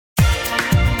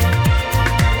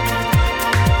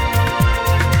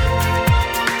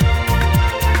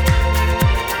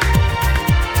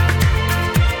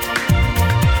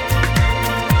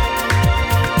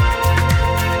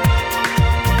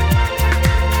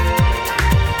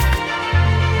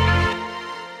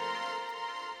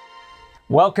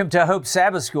Welcome to Hope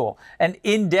Sabbath School, an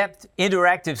in-depth,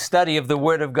 interactive study of the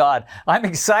Word of God. I'm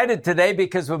excited today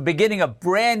because we're beginning a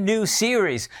brand new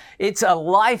series. It's a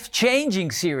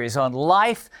life-changing series on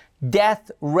life,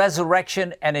 death,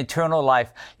 resurrection, and eternal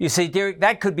life. You see, Derek,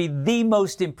 that could be the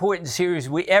most important series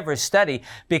we ever study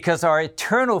because our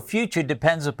eternal future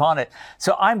depends upon it.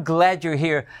 So I'm glad you're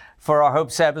here for our Hope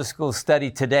Sabbath School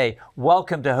study today.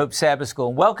 Welcome to Hope Sabbath School.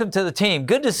 And welcome to the team.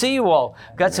 Good to see you all.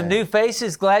 Got some new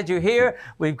faces. Glad you're here.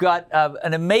 We've got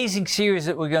an amazing series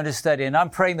that we're going to study, and I'm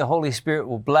praying the Holy Spirit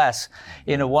will bless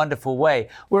in a wonderful way.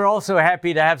 We're also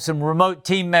happy to have some remote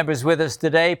team members with us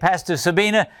today. Pastor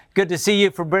Sabina, good to see you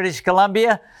from British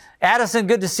Columbia. Addison,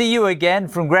 good to see you again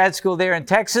from grad school there in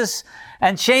Texas.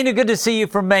 And Shana, good to see you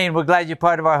from Maine. We're glad you're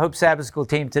part of our Hope Sabbath School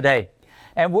team today.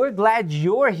 And we're glad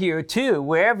you're here too,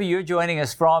 wherever you're joining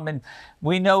us from. And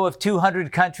we know of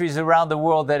 200 countries around the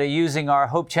world that are using our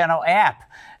Hope Channel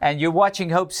app. And you're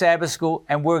watching Hope Sabbath School,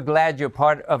 and we're glad you're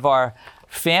part of our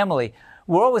family.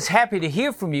 We're always happy to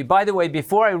hear from you. By the way,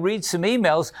 before I read some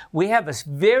emails, we have a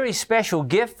very special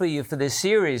gift for you for this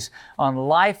series on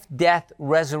life, death,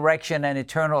 resurrection, and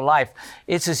eternal life.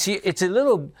 It's a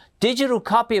little digital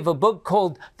copy of a book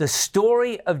called The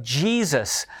Story of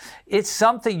Jesus. It's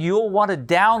something you'll want to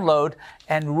download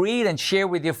and read and share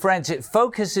with your friends. It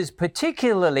focuses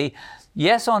particularly,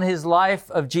 yes, on his life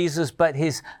of Jesus, but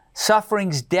his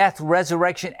sufferings, death,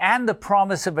 resurrection, and the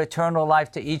promise of eternal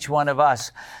life to each one of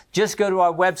us. Just go to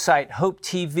our website,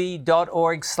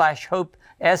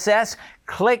 hopetv.org/hopess.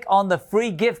 Click on the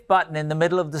free gift button in the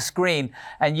middle of the screen,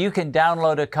 and you can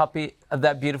download a copy of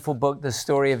that beautiful book, The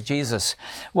Story of Jesus.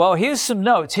 Well, here's some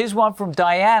notes. Here's one from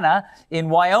Diana in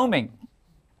Wyoming.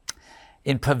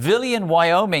 In Pavilion,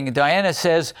 Wyoming, Diana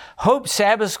says, Hope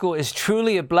Sabbath School is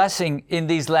truly a blessing in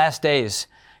these last days.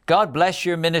 God bless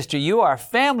your ministry. You are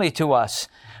family to us.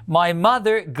 My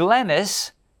mother,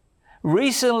 Glennis,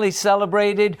 recently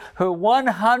celebrated her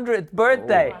 100th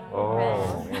birthday.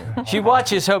 She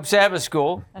watches Hope Sabbath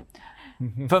School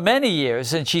for many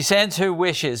years, and she sends her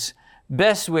wishes,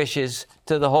 best wishes,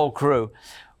 to the whole crew.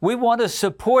 We want to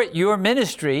support your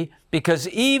ministry because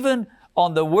even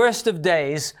on the worst of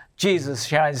days, Jesus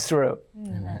shines through.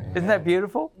 Amen. Isn't that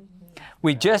beautiful?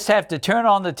 We just have to turn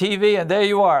on the TV and there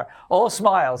you are, all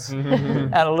smiles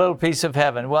and a little piece of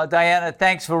heaven. Well, Diana,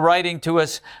 thanks for writing to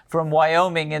us from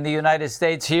Wyoming in the United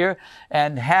States here.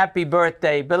 And happy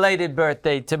birthday, belated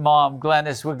birthday to Mom,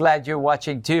 Glennis. We're glad you're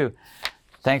watching too.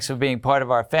 Thanks for being part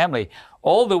of our family.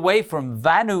 All the way from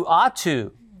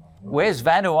Vanuatu. Where's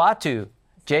Vanuatu?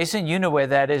 Jason, you know where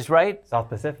that is, right? South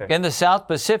Pacific. In the South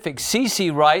Pacific.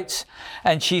 Cece writes,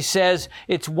 and she says,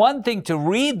 it's one thing to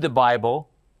read the Bible,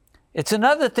 it's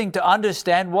another thing to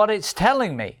understand what it's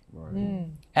telling me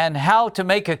and how to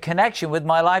make a connection with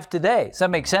my life today. Does that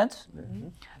make sense? Mm-hmm.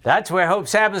 That's where Hope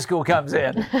Sabbath School comes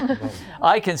in.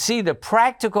 I can see the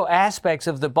practical aspects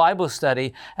of the Bible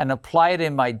study and apply it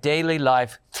in my daily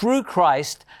life through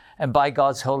Christ and by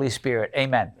God's Holy Spirit.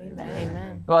 Amen. Amen.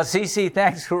 Amen. Well, Cece,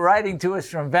 thanks for writing to us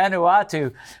from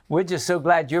Vanuatu. We're just so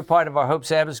glad you're part of our Hope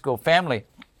Sabbath School family.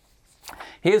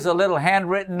 Here's a little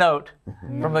handwritten note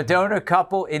from a donor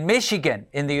couple in Michigan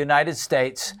in the United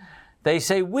States. They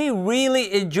say, we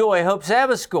really enjoy Hope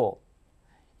Sabbath School.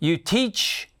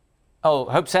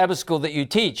 Hope Sabbath School that you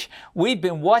teach. We've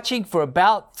been watching for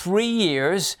about 3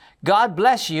 years. God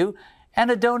bless you. And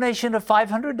a donation of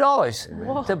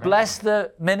 $500 to bless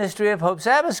the ministry of Hope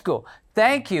Sabbath School.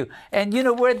 Thank you. And you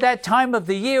know, we're at that time of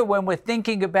the year when we're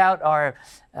thinking about our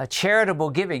charitable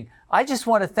giving. I just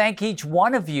want to thank each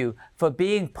one of you for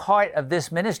being part of this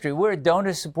ministry. We're a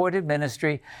donor-supported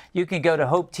ministry. You can go to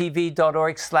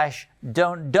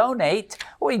hopetv.org/donate,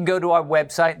 or you can go to our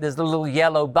website. There's a little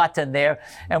yellow button there,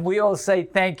 and we all say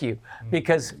thank you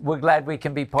because we're glad we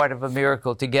can be part of a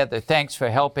miracle together. Thanks for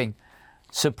helping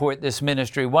support this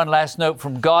ministry. One last note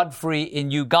from Godfrey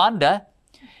in Uganda.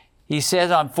 He says,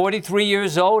 I'm 43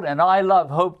 years old and I love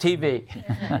Hope TV.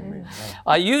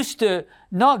 I used to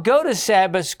not go to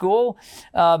Sabbath school,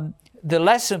 the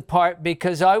lesson part,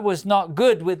 because I was not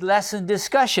good with lesson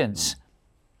discussions.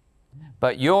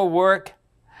 But your work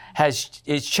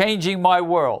is changing my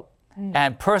world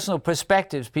and personal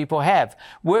perspectives people have.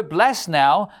 We're blessed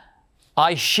now.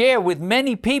 I share with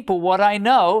many people what I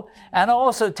know, and I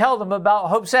also tell them about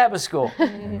Hope Sabbath School.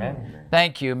 Amen.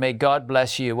 Thank you. May God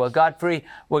bless you. Well, Godfrey,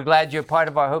 we're glad you're part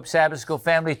of our Hope Sabbath School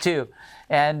family too.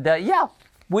 And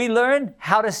we learn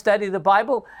how to study the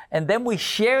Bible, and then we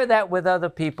share that with other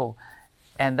people.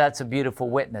 And that's a beautiful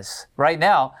witness. Right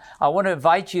now, I want to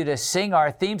invite you to sing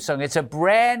our theme song. It's a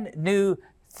brand new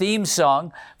theme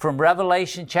song from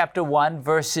Revelation chapter 1,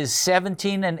 verses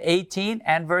 17 and 18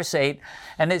 and verse 8.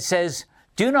 And it says,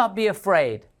 Do not be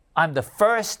afraid. I'm the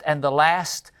first and the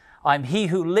last. I'm he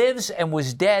who lives and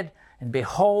was dead, and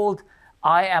behold,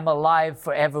 I am alive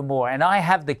forevermore, and I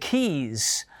have the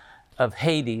keys of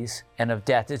Hades and of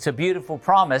death. It's a beautiful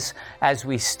promise as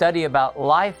we study about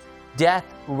life, death,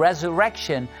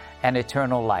 resurrection, and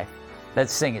eternal life.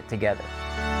 Let's sing it together.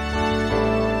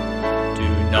 Do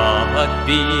not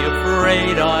be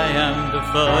afraid, I am the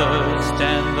first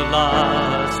and the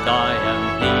last. I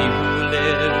am he who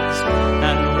lives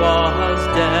and was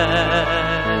dead.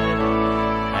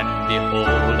 And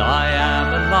behold, I am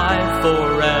alive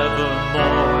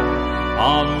forevermore.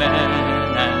 Amen.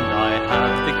 And I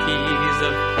have the keys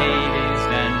of Hades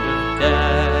and of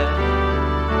death.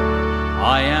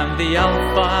 I am the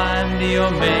Alpha and the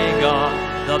Omega,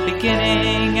 the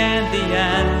beginning and the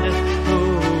end, who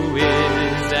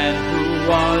is and who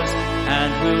was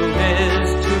and who is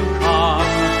to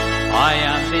come. I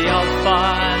am the Alpha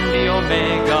and the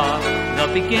Omega, the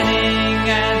beginning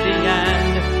and the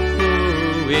end,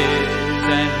 who is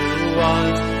and who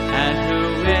was and who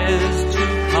is to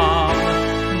come.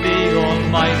 The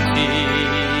Almighty,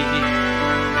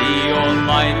 the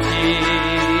Almighty.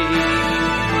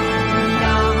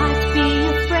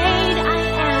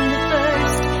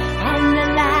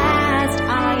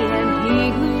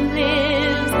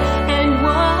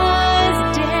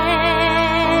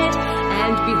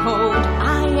 Behold,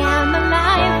 I am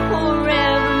alive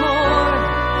forevermore.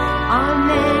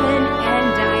 Amen.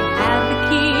 And I have the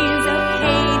keys of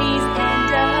Hades and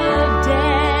of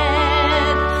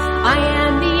death. I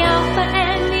am the Alpha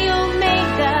and the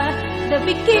Omega, the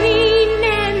beginning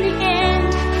and the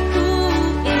end, who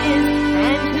is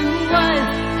and who was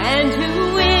and who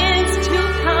is to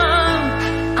come.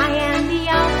 I am the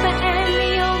Alpha and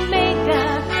the Omega,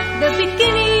 the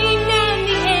beginning.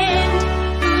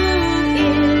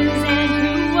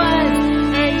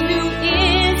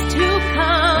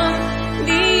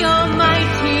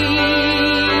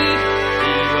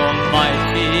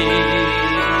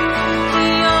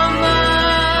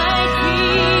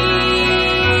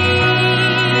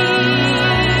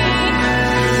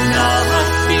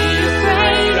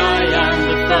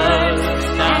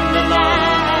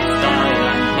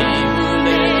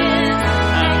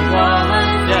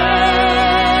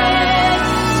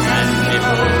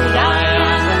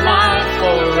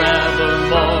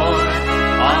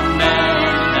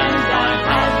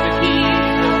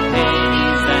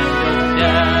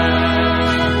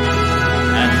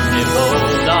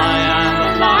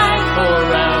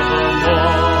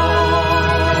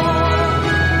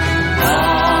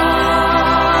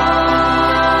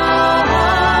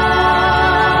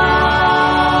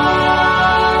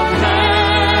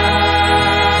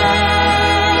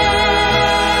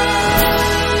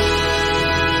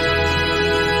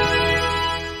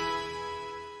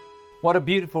 What a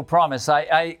beautiful promise.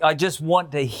 I just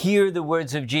want to hear the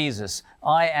words of Jesus.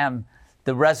 I am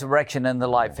the resurrection and the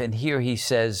life. And here he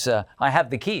says, I have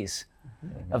the keys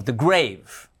of the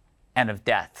grave and of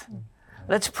death.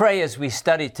 Let's pray as we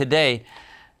study today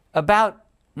about,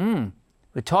 we're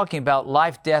talking about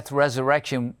life, death,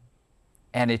 resurrection,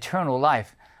 and eternal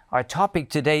life. Our topic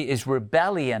today is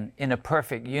rebellion in a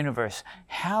perfect universe.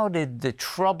 How did the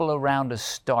trouble around us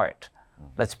start?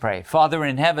 Let's pray. Father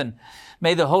in heaven,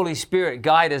 may the Holy Spirit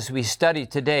guide as we study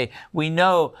today. We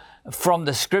know from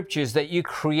the scriptures that you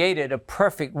created a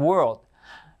perfect world,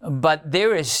 but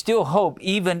there is still hope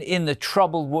even in the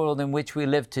troubled world in which we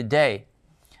live today.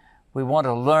 We want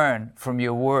to learn from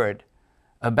your word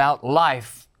about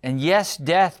life, and yes,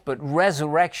 death, but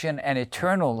resurrection and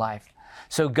eternal life.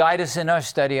 So guide us in our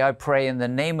study, I pray, in the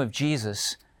name of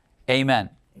Jesus. Amen.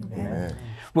 Amen.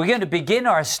 We're going to begin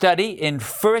our study in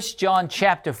 1 John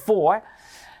chapter 4.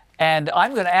 And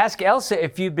I'm going to ask Elsa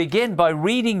if you begin by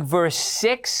reading verse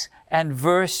 8 and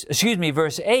verse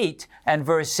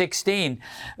 16.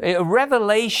 A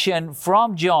revelation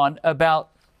from John about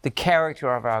the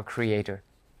character of our Creator.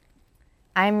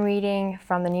 I'm reading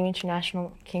from the New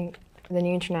International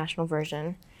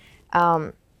Version.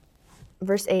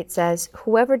 Verse 8 says,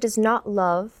 "Whoever does not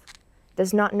love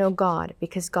does not know God,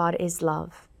 because God is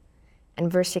love." And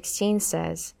verse 16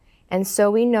 says, "And so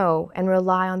we know and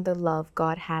rely on the love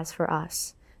God has for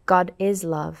us. God is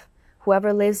love.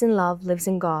 Whoever lives in love lives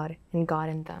in God, and God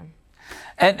in them."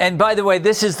 And by the way,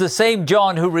 this is the same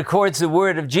John who records the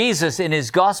word of Jesus in his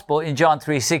gospel in John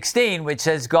 3:16, which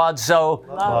says, God so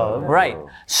loved. Right.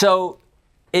 So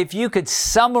if you could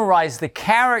summarize the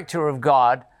character of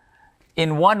God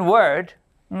in one word,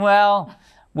 well,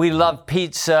 we love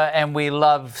pizza and we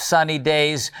love sunny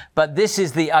days, but this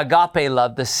is the agape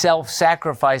love, the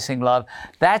self-sacrificing love.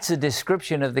 That's a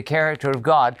description of the character of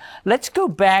God. Let's go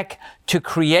back to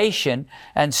creation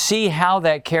and see how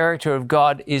that character of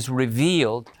God is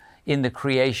revealed in the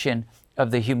creation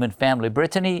of the human family.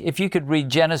 Brittany, if you could read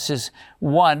Genesis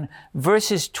 1,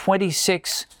 verses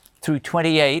 26 through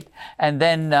 28, and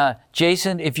then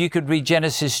Jason, if you could read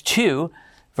Genesis 2,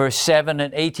 verse 7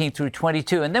 and 18 through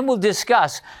 22. And then we'll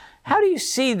discuss, how do you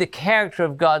see the character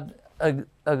of God, a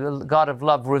God of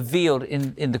love, revealed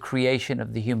in the creation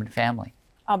of the human family?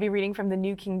 I'll be reading from the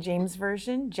New King James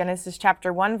Version, Genesis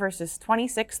chapter 1, verses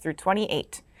 26 through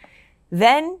 28.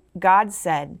 Then God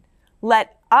said,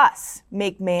 "Let us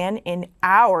make man in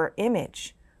our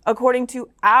image, according to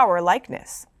our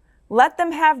likeness. Let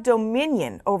them have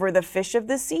dominion over the fish of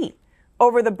the sea,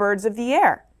 over the birds of the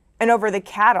air, and over the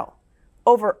cattle,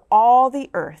 over all the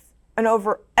earth, and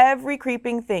over every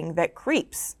creeping thing that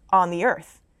creeps on the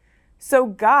earth." So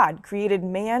God created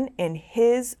man in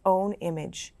his own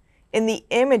image. In the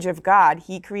image of God,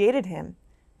 he created him.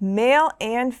 Male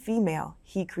and female,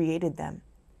 he created them.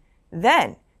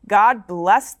 Then God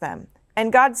blessed them,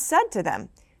 and God said to them,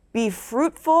 "Be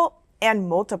fruitful and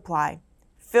multiply.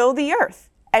 Fill the earth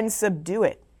and subdue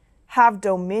it. Have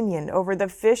dominion over the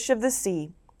fish of the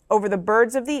sea, over the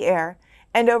birds of the air,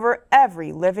 and over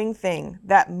every living thing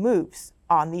that moves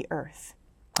on the earth."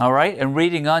 All right, and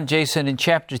reading on, Jason, in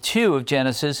chapter 2 of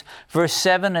Genesis, verse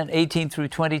 7 and 18 through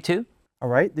 22. All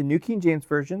right, the New King James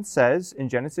Version says in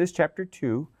Genesis chapter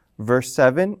 2, verse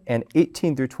 7 and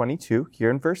 18 through 22, here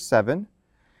in verse 7,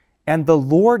 "And the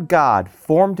Lord God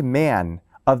formed man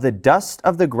of the dust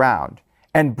of the ground,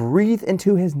 and breathed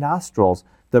into his nostrils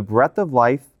the breath of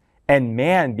life, and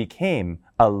man became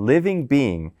a living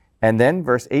being." And then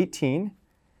verse 18,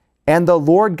 "And the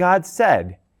Lord God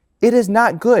said, 'It is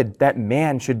not good that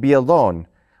man should be alone.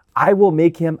 I will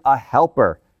make him a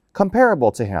helper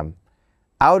comparable to him.'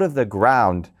 Out of the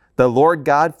ground the Lord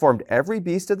God formed every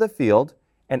beast of the field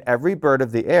and every bird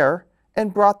of the air,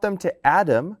 and brought them to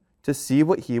Adam to see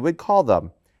what he would call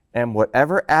them. And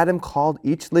whatever Adam called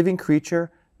each living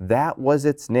creature, that was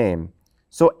its name.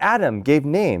 So Adam gave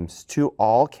names to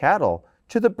all cattle,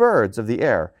 to the birds of the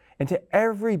air, and to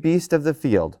every beast of the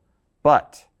field.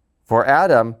 But for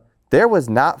Adam there was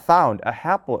not found a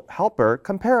helper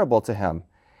comparable to him.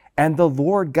 And the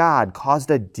Lord God caused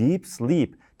a deep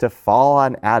sleep to fall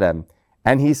on Adam,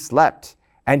 and he slept.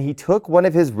 And he took one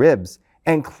of his ribs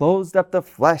and closed up the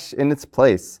flesh in its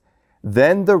place.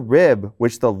 Then the rib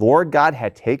which the Lord God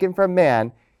had taken from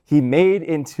man, he made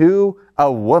into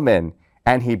a woman,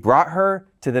 and he brought her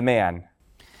to the man."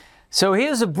 So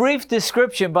here's a brief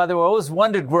description. By the way, I always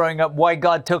wondered growing up why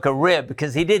God took a rib,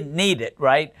 because he didn't need it,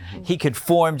 right? He could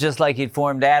form just like he'd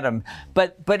formed Adam.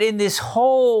 But in this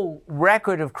whole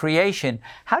record of creation,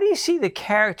 how do you see the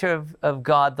character of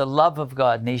God, the love of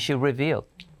God, Nisha, revealed?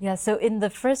 Yeah, so in the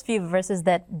first few verses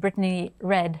that Brittany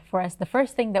read for us, the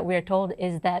first thing that we are told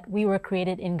is that we were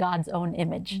created in God's own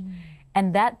image.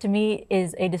 And that, to me,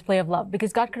 is a display of love,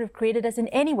 because God could have created us in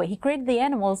any way. He created the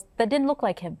animals that didn't look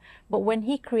like him. But when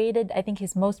he created, I think,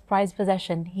 his most prized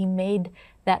possession, he made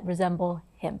that resemble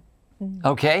him.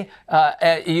 Okay.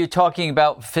 Are you talking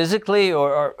about physically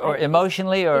or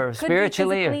emotionally or It could be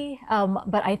spiritually? physically,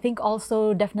 but I think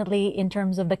also definitely in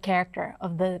terms of the character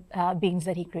of the beings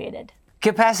that he created.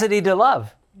 Capacity to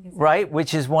love, right?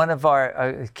 Which is one of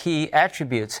our key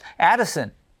attributes.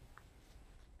 Addison.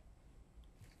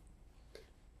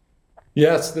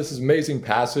 Yes, this is an amazing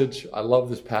passage. I love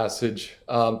this passage,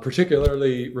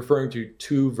 particularly referring to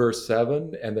 2 verse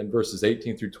 7 and then verses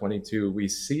 18 through 22. We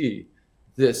see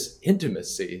this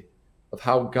intimacy of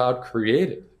how God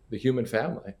created the human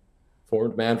family,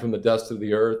 formed man from the dust of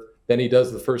the earth. Then he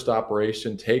does the first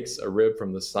operation, takes a rib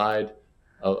from the side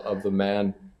of the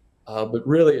man. But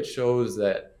really it shows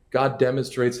that God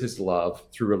demonstrates his love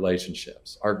through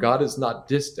relationships. Our God is not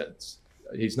distant.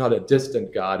 He's not a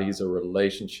distant God. He's a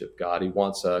relationship God. He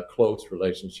wants a close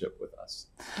relationship with us.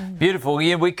 Beautiful.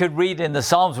 Yeah, we could read in the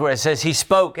Psalms where it says he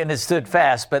spoke and it stood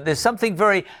fast, but there's something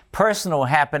very personal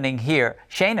happening here.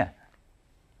 Shana.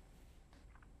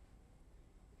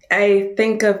 I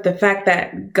think of the fact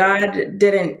that God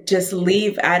didn't just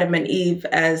leave Adam and Eve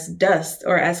as dust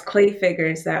or as clay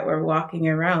figures that were walking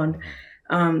around,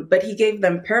 but he gave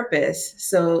them purpose.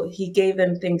 So he gave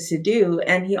them things to do.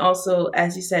 And he also,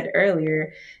 as you said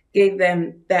earlier, gave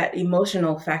them that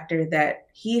emotional factor that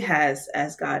he has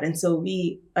as God. And so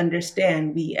we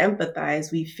understand, we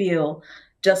empathize, we feel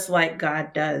just like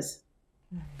God does.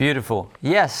 Beautiful.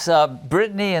 Yes,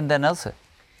 Brittany and then Elsa.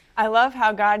 I love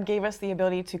how God gave us the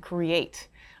ability to create.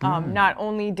 Not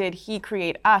only did he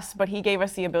create us, but he gave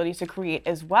us the ability to create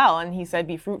as well. And he said,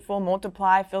 be fruitful,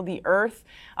 multiply, fill the earth.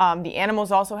 The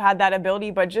animals also had that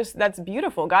ability, but just that's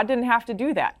beautiful. God didn't have to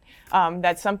do that.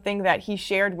 That's something that he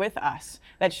shared with us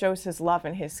that shows his love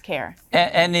and his care.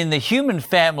 And in the human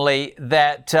family,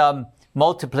 that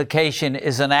multiplication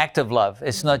is an act of love.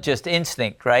 It's not just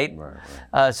instinct, right?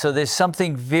 So there's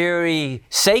something very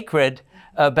sacred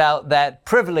about that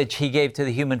privilege he gave to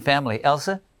the human family.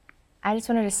 Elsa? I just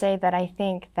wanted to say that I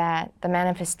think that the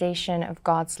manifestation of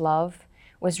God's love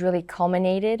was really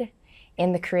culminated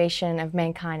in the creation of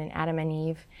mankind and Adam and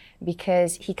Eve,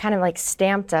 because he kind of like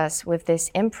stamped us with this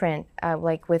imprint,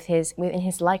 like in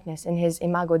his likeness, in his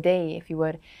imago Dei, if you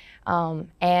would.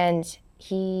 And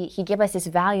he gave us this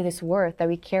value, this worth that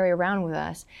we carry around with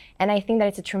us. And I think that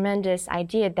it's a tremendous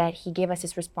idea that he gave us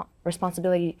this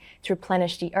responsibility to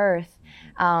replenish the earth,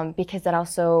 because that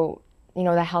also,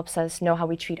 that helps us know how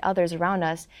we treat others around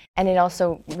us. And it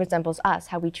also resembles us,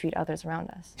 how we treat others around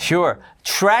us. Sure.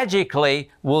 Tragically,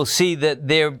 we'll see that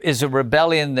there is a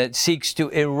rebellion that seeks to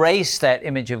erase that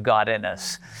image of God in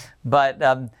us. But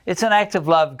it's an act of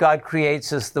love. God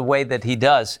creates us the way that he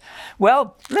does.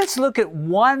 Well, let's look at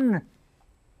one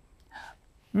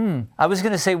I was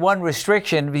going to say one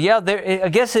restriction. Yeah, I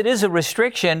guess it is a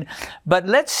restriction, but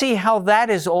let's see how that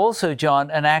is also,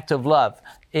 John, an act of love.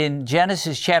 In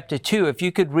Genesis chapter 2, if you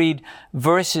could read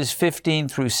verses 15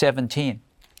 through 17.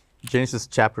 Genesis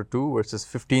chapter 2, verses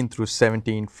 15 through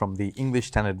 17 from the English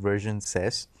Standard Version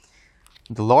says,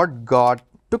 "The Lord God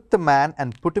took the man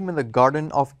and put him in the Garden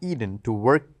of Eden to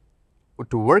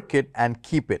work it and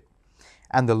keep it.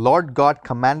 And the Lord God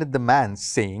commanded the man,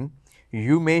 saying,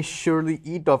 You may surely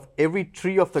eat of every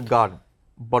tree of the garden,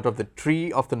 but of the tree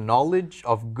of the knowledge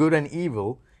of good and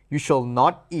evil you shall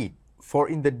not eat, for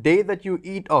in the day that you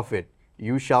eat of it,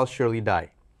 you shall surely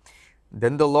die.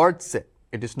 Then the Lord said,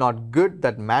 It is not good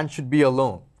that man should be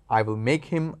alone. I will make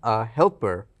him a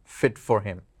helper fit for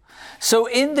him." So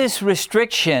in this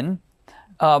restriction,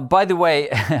 by the way,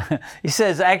 he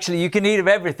says, actually, you can eat of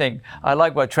everything. I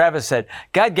like what Travis said.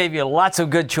 God gave you lots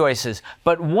of good choices.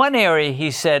 But one area,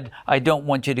 he said, I don't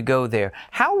want you to go there.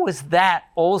 How was that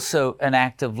also an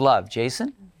act of love,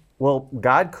 Jason? Well,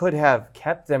 God could have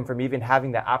kept them from even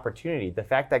having that opportunity. The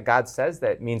fact that God says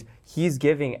that means he's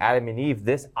giving Adam and Eve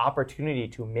this opportunity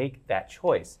to make that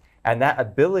choice. And that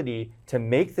ability to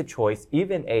make the choice,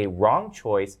 even a wrong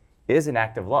choice, is an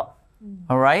act of love.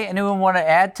 All right. Anyone want to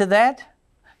add to that?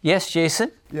 Yes,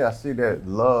 Jason? Yeah, I see that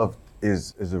love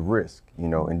is a risk,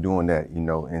 in doing that,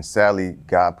 and sadly,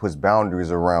 God puts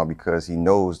boundaries around because he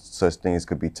knows such things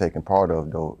could be taken part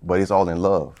of, though, but it's all in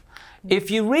love. If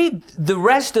you read the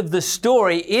rest of the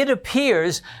story, it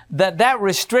appears that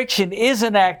restriction is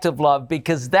an act of love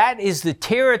because that is the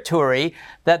territory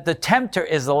that the tempter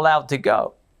is allowed to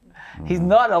go. Mm-hmm. He's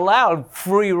not allowed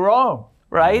free roam,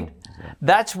 right? Mm-hmm.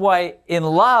 That's why in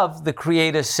love, the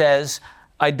Creator says,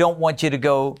 I don't want you to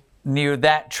go near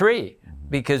that tree,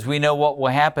 because we know what will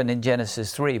happen in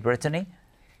Genesis 3. Brittany?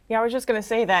 Yeah, I was just going to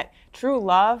say that true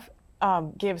love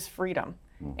gives freedom.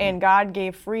 And God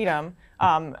gave freedom.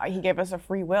 He gave us a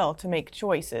free will to make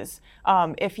choices.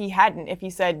 If he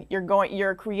said,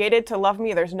 you're created to love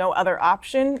me, there's no other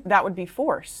option, that would be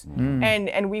force.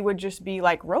 And we would just be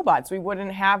like robots. We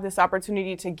wouldn't have this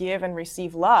opportunity to give and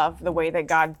receive love the way that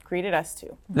God created us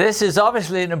to. This is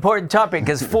obviously an important topic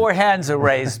because 4 hands are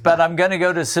raised, but I'm going to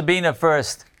go to Sabina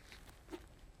first.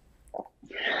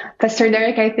 Pastor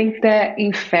Derek, I think that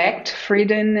in fact,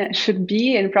 freedom should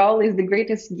be and probably is the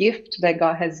greatest gift that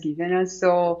God has given us.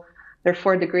 So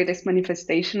therefore, the greatest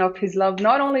manifestation of his love,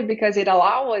 not only because it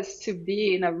allows us to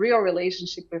be in a real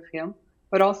relationship with him,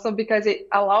 but also because it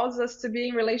allows us to be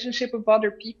in relationship with other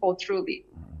people truly,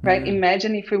 right?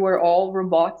 Imagine if we were all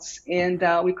robots and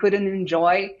we couldn't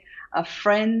enjoy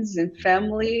friends and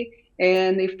family.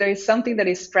 And if there is something that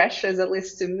is precious, at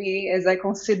least to me, as I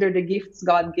consider the gifts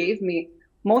God gave me,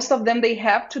 most of them, they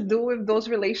have to do with those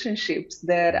relationships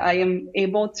that I am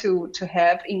able to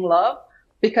have in love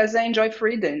because I enjoy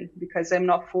freedom, because I'm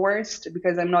not forced,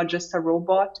 because I'm not just a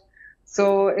robot.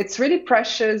 So it's really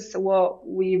precious what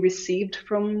we received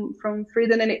from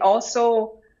freedom. And it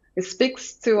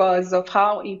speaks to us of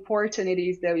how important it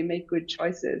is that we make good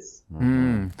choices.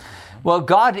 Well,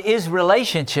 God is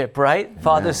relationship, right?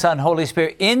 Father, Son, Holy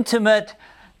Spirit, intimate,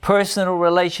 personal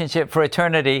relationship for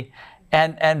eternity.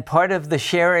 And part of the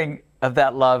sharing of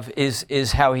that love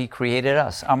is how he created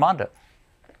us. Armando.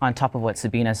 On top of what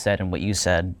Sabina said and what you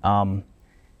said,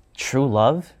 true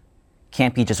love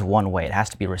can't be just one way. It has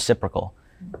to be reciprocal.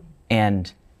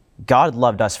 And God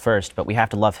loved us first, but we have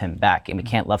to love him back, and we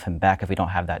can't love him back if we don't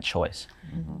have that choice.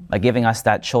 By giving us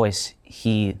that choice,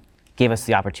 he gave us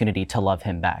the opportunity to love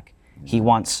him back. He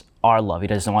wants our love. He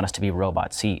doesn't want us to be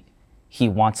robots. He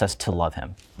wants us to love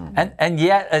him. And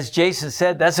yet, as Jason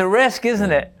said, that's a risk,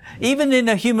 isn't it? Even in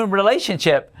a human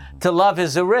relationship, to love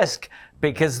is a risk,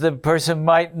 because the person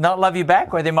might not love you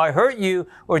back, or they might hurt you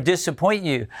or disappoint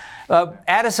you.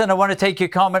 Addison, I want to take your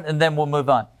comment, and then we'll move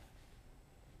on.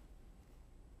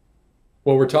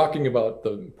 Well, we're talking about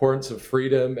the importance of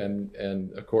freedom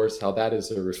and of course, how that is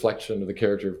a reflection of the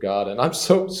character of God. And I'm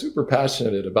so super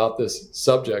passionate about this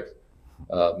subject,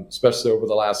 especially over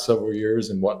the last several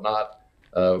years and whatnot.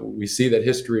 We see that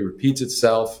history repeats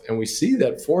itself, and we see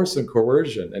that force and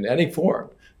coercion in any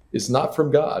form is not from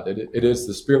God. It is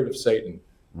the spirit of Satan.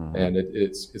 And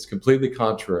it's completely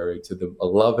contrary to the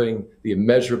loving, the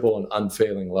immeasurable and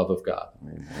unfailing love of God.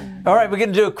 All right, we're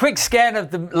going to do a quick scan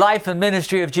of the life and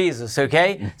ministry of Jesus,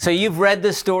 okay? So you've read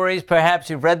the stories, perhaps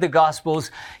you've read the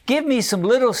Gospels. Give me some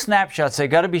little snapshots.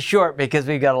 They've got to be short because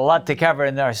we've got a lot to cover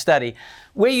in our study,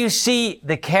 where you see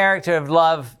the character of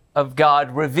love of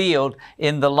God revealed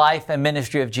in the life and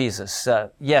ministry of Jesus.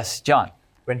 Yes, John.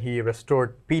 When he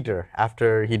restored Peter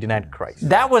after he denied Christ.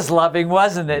 That was loving,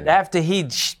 wasn't it? Yeah. After he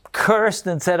cursed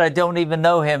and said, I don't even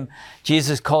know him,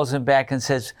 Jesus calls him back and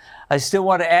says, I still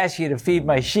want to ask you to feed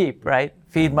my sheep, right?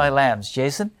 Feed my lambs.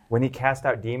 Jason? When he cast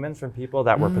out demons from people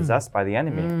that were possessed by the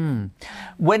enemy.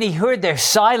 When he heard their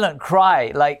silent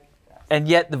cry, and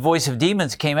yet the voice of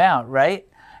demons came out, right?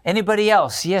 Anybody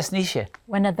else? Yes, Nisha.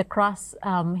 When at the cross,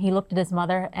 he looked at his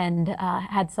mother and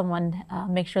had someone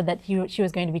make sure that she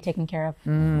was going to be taken care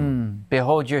of.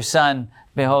 Behold your son,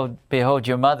 behold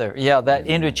your mother. Yeah, that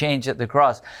interchange at the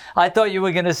cross. I thought you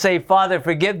were going to say, Father,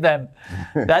 forgive them.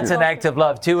 That's an act of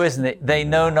love too, isn't it? They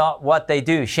know not what they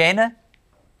do. Shayna?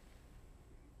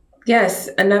 Yes,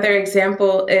 another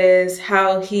example is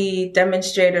how he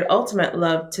demonstrated ultimate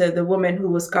love to the woman who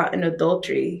was caught in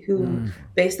adultery, who,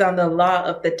 based on the law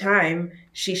of the time,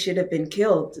 she should have been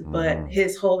killed. But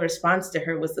his whole response to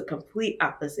her was the complete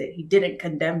opposite. He didn't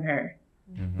condemn her.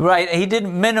 Right. He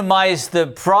didn't minimize the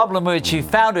problem in which she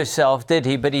found herself, did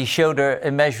he? But he showed her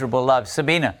immeasurable love.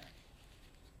 Sabina?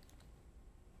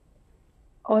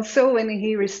 Also, when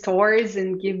he restores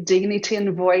and gives dignity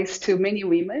and voice to many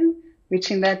women, which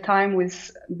in that time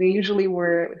they usually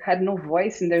had no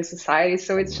voice in their society.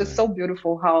 So it's just so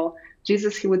beautiful how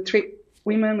Jesus, he would treat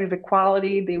women with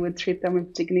equality, they would treat them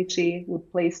with dignity, would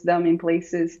place them in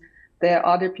places that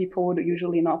other people would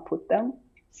usually not put them.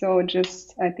 So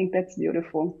I think that's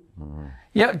beautiful.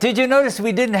 Yeah, did you notice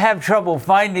we didn't have trouble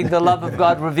finding the love of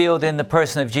God revealed in the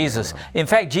person of Jesus? In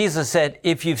fact, Jesus said,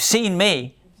 if you've seen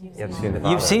me,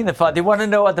 you've seen the Father. You want to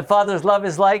know what the Father's love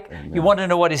is like? Amen. You want to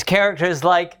know what his character is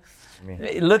like?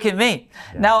 Look at me.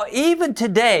 Yeah. Now, even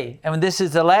today, and this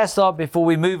is the last thought before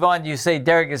we move on, you say,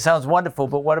 Derek, it sounds wonderful,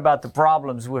 but what about the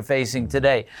problems we're facing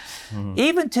today?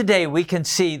 Even today, we can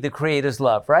see the Creator's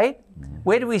love, right?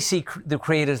 Where do we see the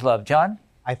Creator's love, John?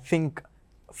 I think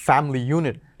family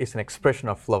unit is an expression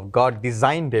of love. God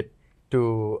designed it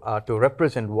to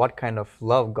represent what kind of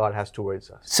love God has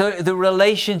towards us. So the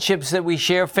relationships that we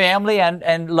share, family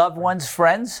and loved ones,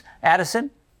 friends, Addison?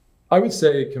 I would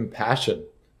say compassion.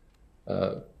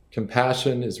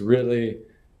 Compassion is really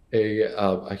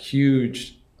a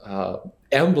huge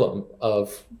emblem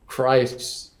of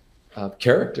Christ's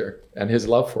character and his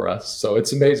love for us. So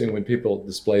it's amazing when people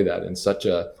display that in such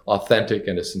a authentic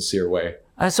and a sincere way.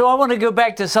 So I want to go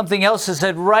back to something else I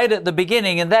said right at the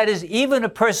beginning, and that is even a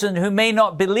person who may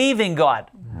not believe in God.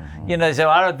 You know, so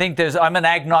I don't think I'm an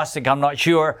agnostic, I'm not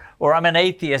sure, or I'm an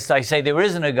atheist, I say there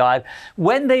isn't a God.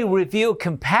 When they reveal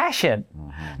compassion,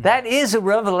 that is a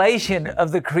revelation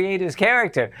of the Creator's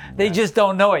character. They just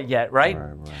don't know it yet, right?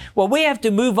 Well, we have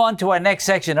to move on to our next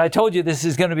section. I told you this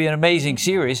is going to be an amazing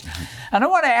series. And I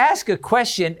want to ask a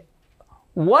question.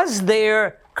 Was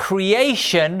there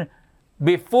creation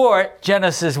before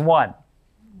Genesis 1?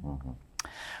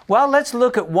 Well, let's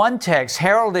look at one text.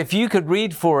 Harold, if you could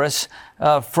read for us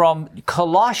from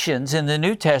Colossians in the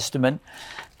New Testament,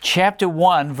 chapter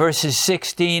 1, verses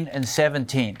 16 and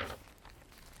 17.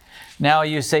 Now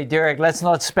you say, Derek, let's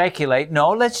not speculate. No,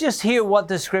 let's just hear what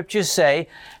the scriptures say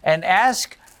and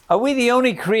ask, are we the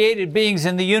only created beings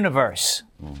in the universe?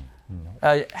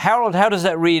 Harold, how does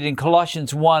that read in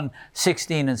Colossians 1,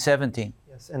 16 and 17?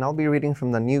 Yes, and I'll be reading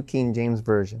from the New King James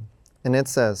Version. And it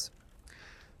says,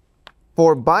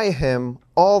 for by him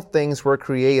all things were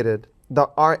created that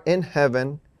are in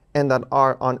heaven and that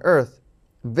are on earth,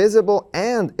 visible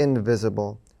and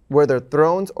invisible, whether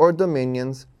thrones or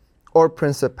dominions or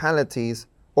principalities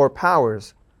or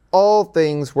powers. all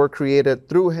things were created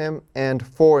through him and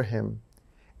for him.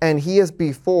 And he is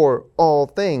before all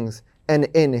things, and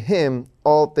in him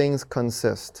all things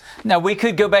consist. Now, we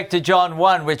could go back to John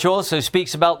 1, which also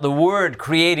speaks about the Word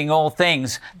creating all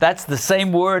things. That's the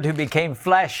same Word who became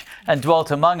flesh and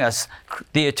dwelt among us,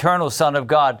 the eternal Son of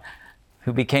God,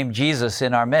 who became Jesus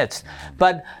in our midst.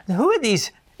 But who are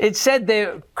these? It said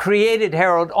they're created,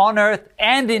 Harold, on earth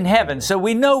and in heaven. So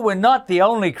we know we're not the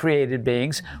only created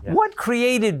beings. Yeah. What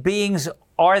created beings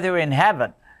are there in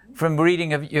heaven from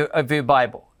reading of your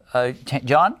Bible?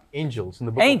 John? Angels. In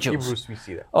the book of Hebrews, we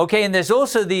see that. Okay, and there's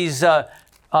also these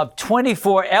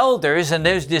 24 elders, and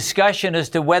there's discussion as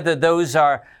to whether those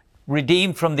are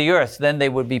redeemed from the earth. Then they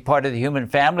would be part of the human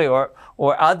family or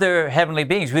other heavenly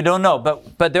beings. We don't know,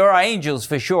 but there are angels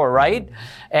for sure, right?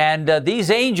 And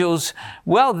these angels,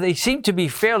 well, they seem to be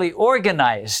fairly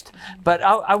organized. But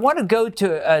I want to go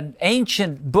to an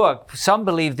ancient book. Some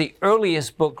believe the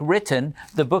earliest book written,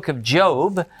 the book of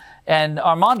Job. And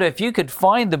Armando, if you could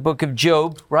find the book of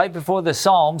Job right before the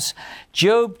Psalms,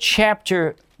 Job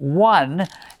chapter 1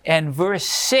 and verse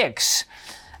 6,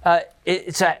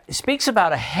 it speaks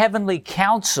about a heavenly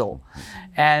council.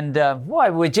 And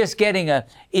boy, we're just getting an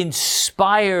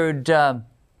inspired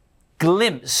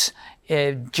glimpse.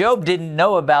 Job didn't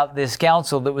know about this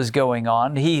council that was going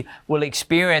on. He will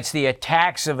experience the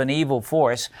attacks of an evil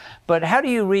force. But how do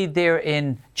you read there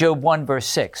in Job 1 verse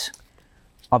 6?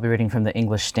 I'll be reading from the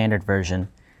English Standard Version.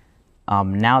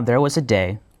 Now there was a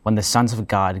day when the sons of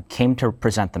God came to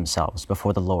present themselves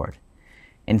before the Lord,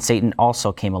 and Satan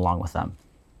also came along with them.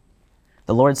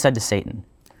 The Lord said to Satan,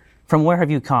 "From where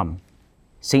have you come?"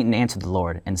 Satan answered the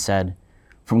Lord and said,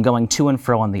 "From going to and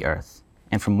fro on the earth,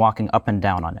 and from walking up and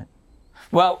down on it."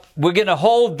 Well, we're going to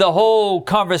hold the whole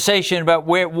conversation about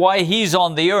why he's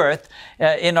on the earth.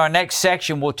 In our next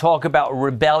section, we'll talk about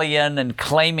rebellion and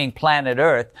claiming planet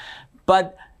Earth.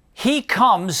 But he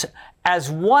comes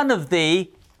as one of the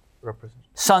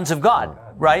sons of God,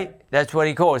 right? That's what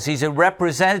he calls. He's a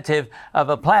representative of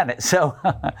a planet. So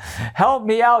help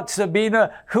me out,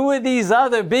 Sabina. Who are these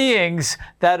other beings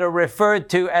that are referred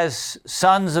to as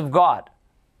sons of God?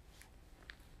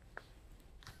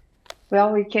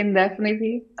 Well, we can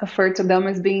definitely refer to them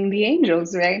as being the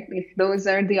angels, right? If those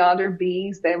are the other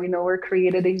beings that we know were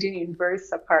created in the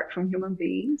universe apart from human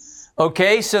beings.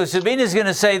 Okay, so Sabina's going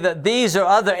to say that these are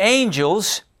other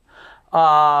angels.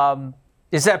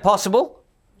 Is that possible?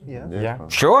 Yeah.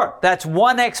 Sure, that's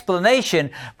one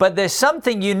explanation, but there's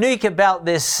something unique about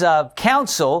this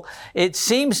council. It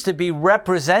seems to be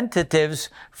representatives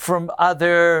from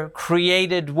other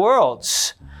created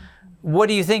worlds. What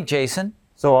do you think, Jason?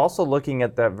 So also looking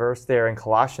at that verse there in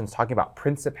Colossians talking about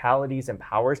principalities and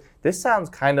powers, this sounds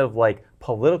kind of like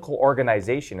political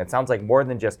organization. It sounds like more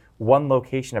than just one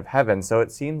location of heaven. So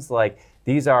it seems like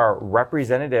these are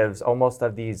representatives almost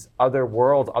of these other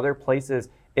worlds, other places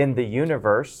in the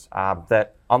universe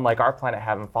that, unlike our planet,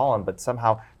 haven't fallen, but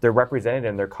somehow they're represented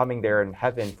and they're coming there in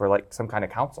heaven for like some kind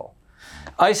of council.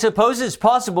 I suppose it's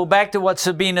possible, back to what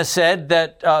Sabina said,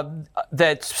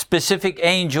 that specific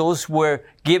angels were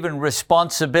given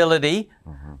responsibility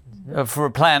for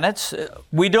planets.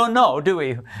 We don't know, do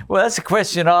we? Well, that's a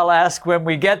question I'll ask when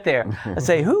we get there. I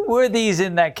say, who were these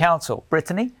in that council?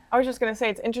 Brittany? I was just going to say,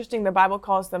 it's interesting the Bible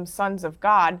calls them sons of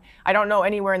God. I don't know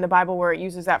anywhere in the Bible where it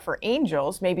uses that for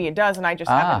angels. Maybe it does, and I just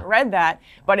haven't read that.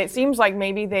 But it seems like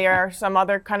maybe they are some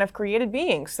other kind of created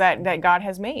beings that God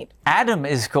has made. Adam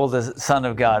is called a son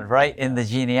of God, right, in the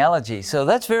genealogy. So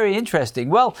that's very interesting.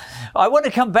 Well, I want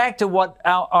to come back to what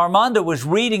Armando was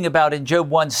reading about in Job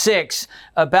 1:6,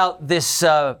 about this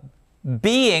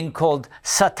being called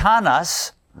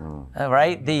Satanas,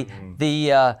 right,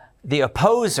 the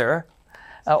opposer.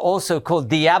 Also called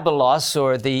Diabolos,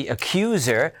 or the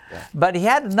accuser. Yeah. But he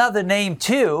had another name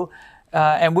too,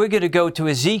 and we're going to go to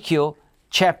Ezekiel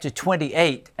chapter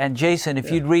 28. And Jason,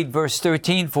 if you'd read verse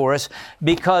 13 for us,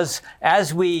 because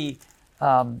as we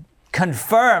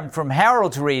confirmed from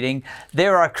Harold's reading,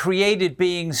 there are created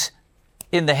beings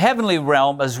in the heavenly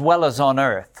realm as well as on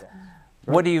earth.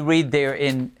 Right. What do you read there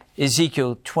in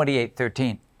Ezekiel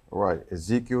 28:13? Right,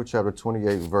 Ezekiel chapter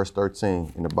 28, verse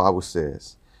 13, and the Bible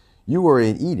says, "You were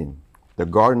in Eden, the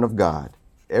garden of God.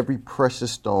 Every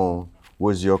precious stone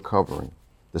was your covering,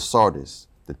 the sardius,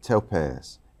 the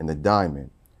topaz, and the diamond,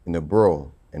 and the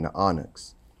beryl, and the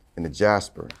onyx, and the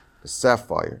jasper, the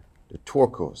sapphire, the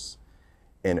turquoise,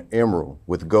 and emerald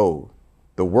with gold.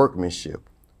 The workmanship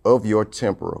of your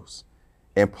timbrels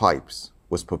and pipes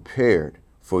was prepared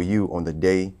for you on the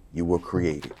day you were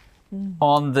created."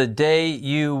 On the day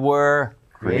you were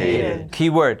created. Key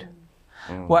word.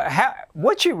 Well,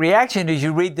 what's your reaction as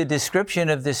you read the description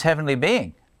of this heavenly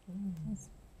being?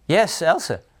 Yes,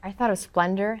 Elsa. I thought of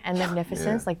splendor and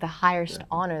magnificence, like the highest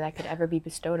honor that could ever be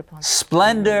bestowed upon.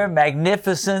 Splendor,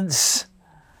 magnificence.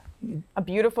 A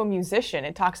beautiful musician.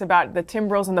 It talks about the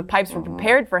timbrels and the pipes were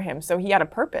prepared for him, so he had a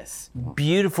purpose.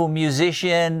 Beautiful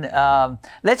musician.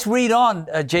 Let's read on,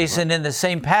 Jason, in the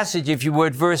same passage, if you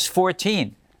would, verse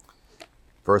 14.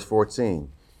 Verse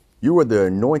 14. You are the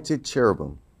anointed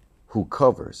cherubim who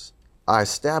covers. I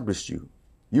established you.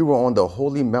 You were on the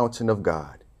holy mountain of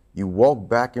God. You walk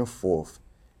back and forth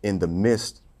in the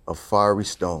midst of fiery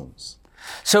stones.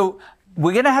 So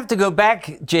we're going to have to go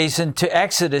back, Jason, to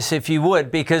Exodus, if you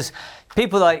would, because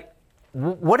people are like,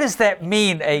 what does that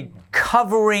mean, a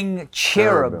covering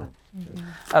cherub?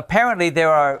 Apparently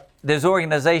there's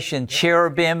organization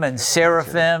cherubim and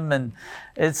seraphim, and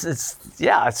it's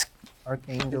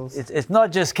archangels. It's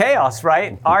not just chaos,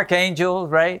 right? Archangels,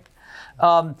 right?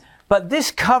 But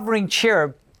this covering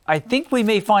cherub, I think we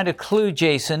may find a clue,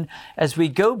 Jason, as we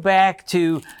go back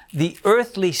to the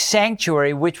earthly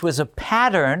sanctuary, which was a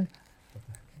pattern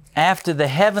after the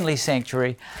heavenly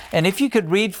sanctuary. And if you could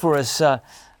read for us a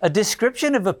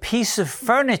description of a piece of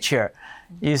furniture.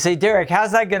 You say, Derek,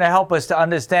 how's that going to help us to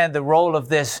understand the role of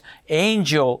this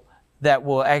angel that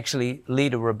will actually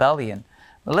lead a rebellion?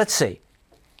 Well, let's see.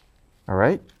 All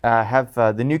right. I have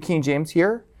the New King James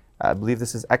here. I believe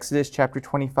this is Exodus chapter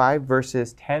 25,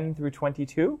 verses 10 through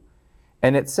 22.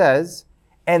 And it says,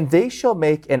 And they shall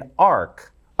make an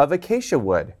ark of acacia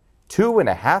wood.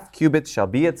 2.5 cubits shall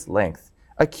be its length,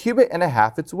 1.5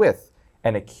 cubits its width,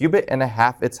 and 1.5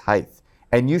 cubits its height.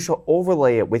 And you shall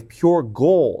overlay it with pure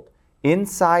gold.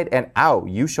 Inside and out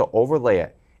you shall overlay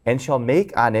it, and shall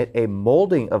make on it a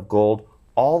molding of gold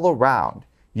all around.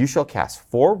 You shall cast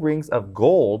 4 rings of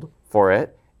gold for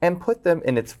it, and put them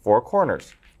in its 4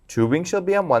 corners. 2 rings shall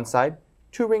be on one side,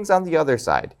 2 rings on the other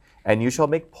side. And you shall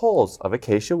make poles of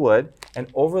acacia wood,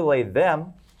 and overlay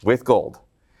them with gold.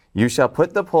 You shall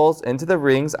put the poles into the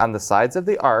rings on the sides of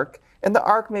the ark, and the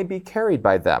ark may be carried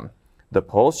by them. The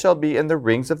poles shall be in the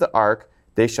rings of the ark,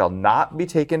 they shall not be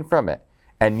taken from it.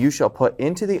 And you shall put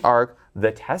into the ark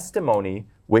the testimony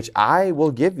which I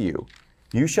will give you.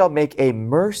 You shall make a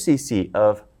mercy seat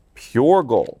of pure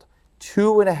gold.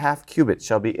 2.5 cubits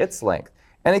shall be its length,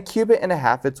 and 1.5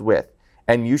 cubits its width.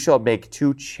 And you shall make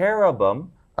 2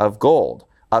 cherubim of gold.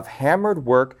 Of hammered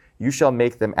work you shall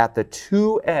make them at the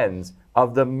 2 ends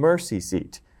of the mercy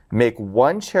seat. Make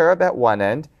 1 cherub at one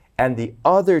end, and the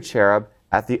other cherub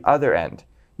at the other end.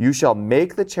 You shall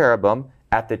make the cherubim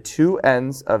at the 2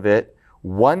 ends of it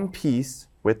one piece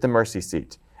with the mercy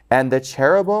seat. And the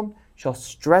cherubim shall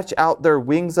stretch out their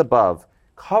wings above,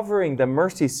 covering the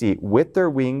mercy seat with their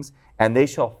wings, and they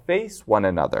shall face one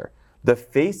another. The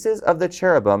faces of the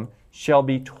cherubim shall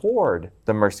be toward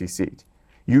the mercy seat.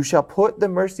 You shall put the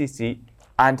mercy seat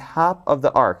on top of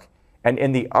the ark, and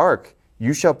in the ark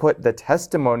you shall put the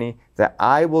testimony that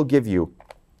I will give you.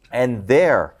 And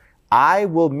there I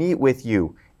will meet with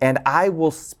you, and I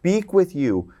will speak with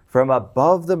you from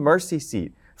above the mercy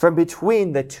seat, from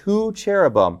between the 2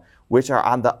 cherubim which are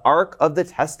on the ark of the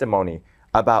testimony,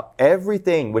 about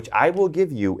everything which I will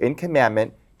give you in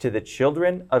commandment to the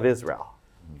children of Israel.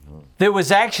 There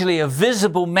was actually a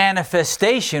visible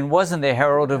manifestation, wasn't there,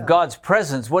 Harold, of God's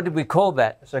presence? What did we call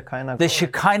that? The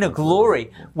Shekinah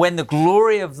glory. When the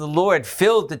glory of the Lord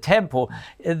filled the temple,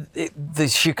 the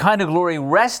Shekinah glory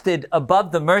rested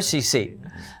above the mercy seat.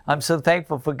 I'm so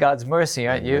thankful for God's mercy,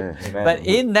 aren't you? Amen. But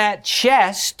in that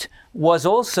chest was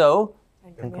also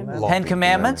 10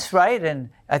 Commandments, right? And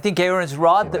I think Aaron's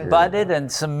rod that budded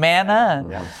and some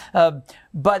manna.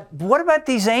 But what about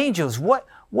these angels? What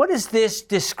does this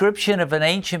description of an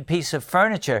ancient piece of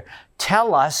furniture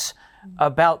tell us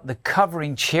about the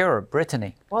covering cherub,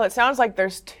 Brittany? Well, it sounds like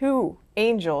there's 2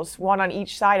 angels, one on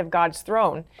each side of God's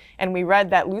throne. And we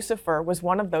read that Lucifer was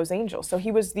one of those angels. So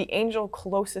he was the angel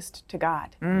closest to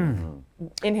God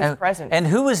in his presence. And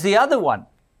who was the other one?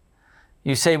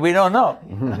 You say, we don't know,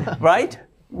 right?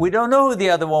 We don't know who the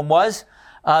other one was.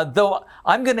 Though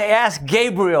I'm going to ask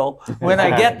Gabriel when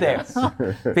I get there,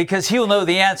 because he'll know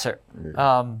the answer.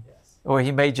 Or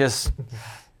he may just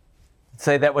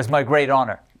say that was my great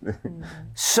honor.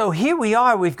 So here we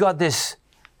are. We've got this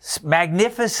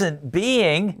magnificent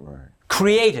being,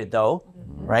 created though,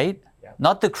 right?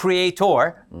 Not the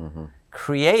creator,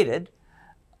 created.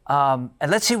 And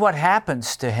let's see what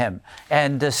happens to him.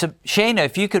 And Shana,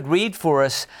 if you could read for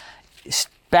us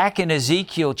back in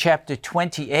Ezekiel chapter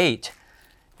 28,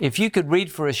 if you could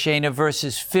read for us, Shana,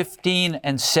 verses 15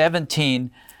 and 17,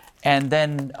 and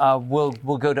then we'll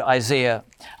go to Isaiah.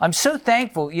 I'm so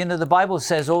thankful. You know, the Bible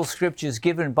says all Scripture is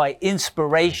given by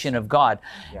inspiration of God.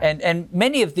 And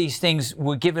many of these things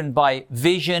were given by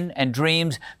vision and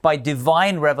dreams, by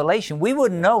divine revelation. We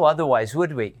wouldn't know otherwise,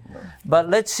 would we? No. But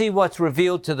let's see what's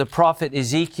revealed to the prophet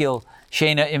Ezekiel,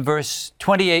 Shana, in verse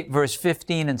 28, verse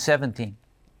 15 and 17.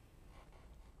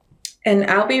 And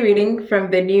I'll be reading from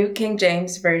the New King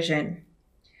James Version.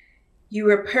 You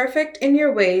were perfect in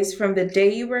your ways from the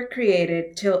day you were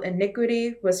created till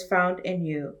iniquity was found in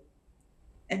you.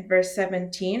 And verse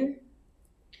 17.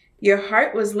 Your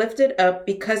heart was lifted up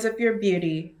because of your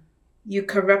beauty. You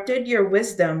corrupted your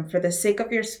wisdom for the sake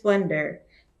of your splendor.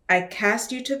 I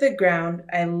cast you to the ground.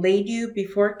 I laid you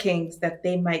before kings that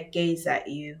they might gaze at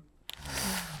you.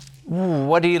 Ooh,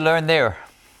 what do you learn there?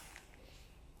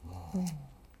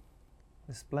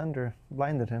 His splendor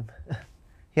blinded him.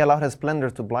 He allowed his splendor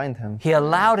to blind him. He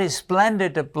allowed his splendor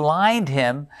to blind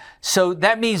him. So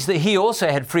that means that he also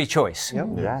had free choice. Yep.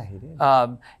 Yeah, he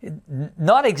did.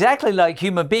 Not exactly like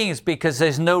human beings, because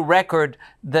there's no record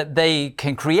that they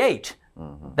can create.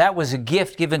 That was a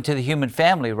gift given to the human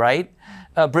family, right?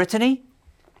 Brittany?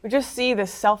 We just see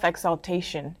this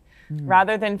self-exaltation.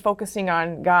 Rather than focusing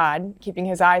on God, keeping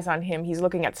his eyes on him, he's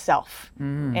looking at self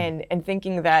and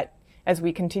thinking that as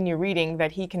we continue reading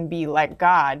that he can be like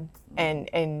God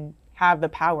and have the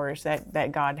powers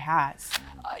that God has.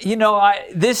 You know,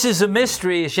 this is a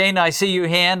mystery. Shane, I see your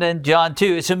hand, and John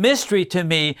too. It's a mystery to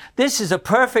me. This is a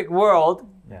perfect world,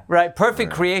 right?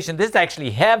 Perfect creation. This is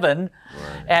actually heaven.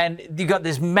 And you got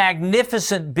this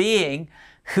magnificent being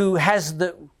who has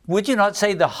would you not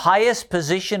say, the highest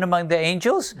position among the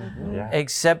angels?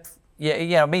 Except,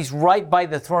 he's right by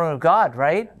the throne of God,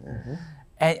 right?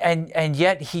 And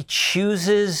yet he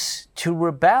chooses to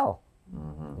rebel.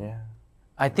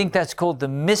 I think that's called the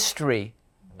mystery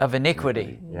of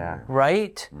iniquity,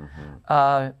 right?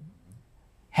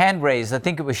 Hand raised, I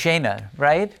think it was Shana,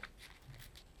 right?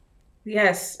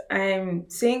 Yes, I'm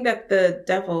seeing that the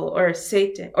devil or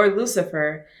Satan or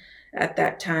Lucifer at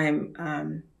that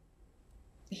time,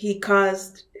 he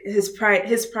caused his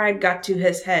pride got to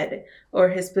his head, or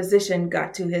his position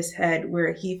got to his head,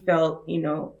 where he felt,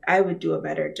 I would do a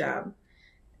better job.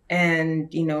 And,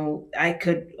 I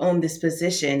could own this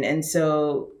position. And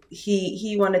so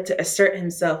he wanted to assert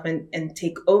himself and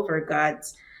take over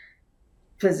God's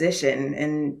position.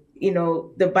 And,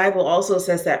 the Bible also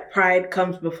says that pride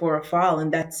comes before a fall.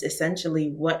 And that's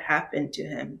essentially what happened to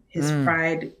him. His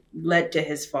pride led to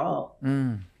his fall.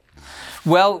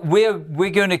 Well,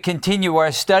 we're going to continue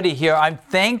our study here. I'm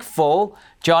thankful,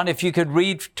 John, if you could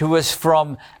read to us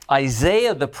from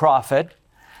Isaiah the prophet,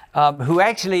 who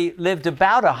actually lived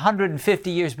about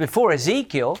 150 years before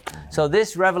Ezekiel. So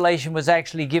this revelation was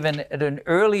actually given at an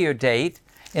earlier date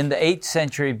in the 8th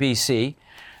century BC.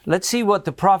 Let's see what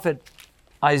the prophet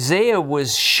Isaiah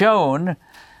was shown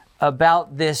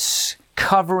about this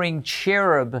covering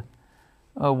cherub,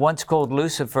 once called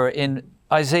Lucifer, in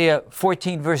Isaiah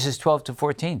 14, verses 12 to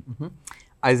 14.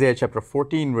 Isaiah chapter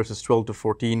 14, verses 12 to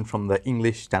 14 from the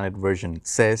English Standard Version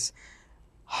says,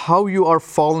 How you are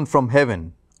fallen from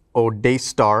heaven, O day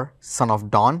star, son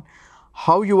of dawn,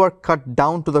 how you are cut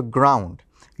down to the ground,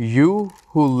 you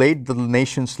who laid the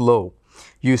nations low.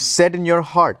 You said in your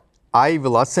heart, I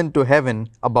will ascend to heaven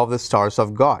above the stars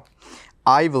of God.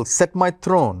 I will set my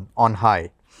throne on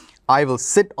high. I will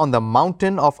sit on the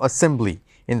mountain of assembly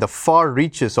in the far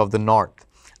reaches of the north.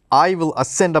 I will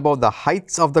ascend above the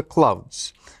heights of the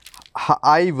clouds.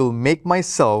 I will make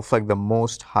myself like the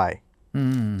Most High.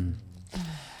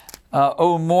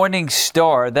 O morning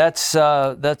star, that's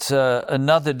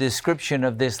another description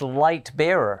of this light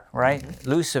bearer, right?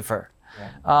 Lucifer.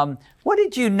 What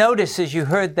did you notice as you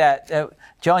heard that?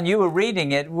 John, you were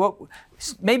reading it.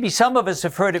 Maybe some of us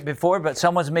have heard it before, but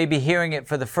someone's maybe hearing it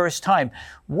for the first time.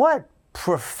 What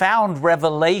profound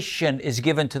revelation is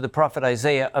given to the prophet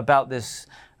Isaiah about this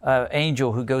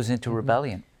angel who goes into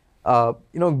rebellion?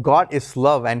 God is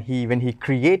love, and when he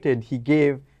created, he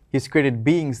gave his created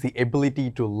beings the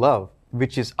ability to love,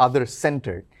 which is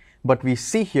other-centered. But we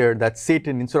see here that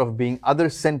Satan, instead of being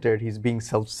other-centered, he's being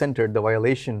self-centered, the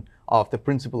violation of the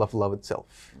principle of love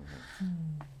itself.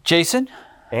 Jason?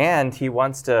 And he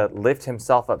wants to lift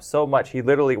himself up so much, he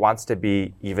literally wants to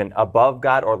be even above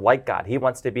God or like God. He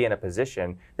wants to be in a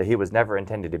position that he was never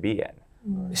intended to be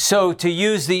in. So to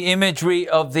use the imagery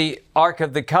of the Ark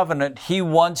of the Covenant, he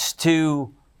wants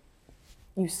to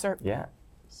usurp.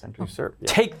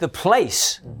 Take the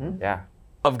place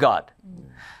of God.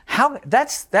 How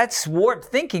that's warped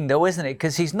thinking, though, isn't it?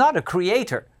 Because he's not a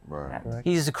creator. Right.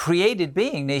 He's a created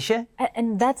being, Nisha.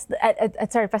 And that's,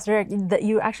 sorry, Pastor Eric, that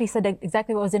you actually said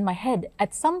exactly what was in my head.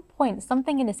 At some point,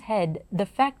 something in his head, the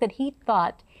fact that he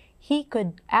thought he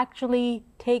could actually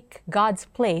take God's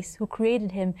place, who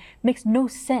created him, makes no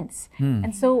sense.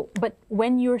 And so, but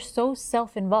when you're so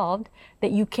self-involved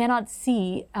that you cannot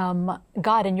see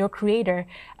God and your creator,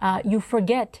 you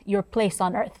forget your place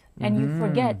on earth, and you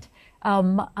forget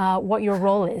what your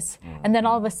role is. And then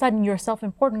all of a sudden your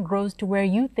self-importance grows to where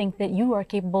you think that you are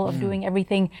capable of doing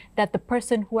everything that the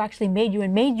person who actually made you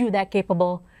and made you that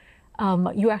capable,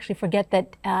 you actually forget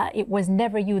that it was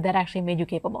never you that actually made you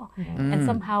capable. And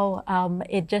somehow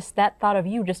it just, that thought of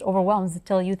you just overwhelms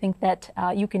until you think that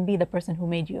you can be the person who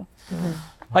made you.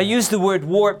 I use the word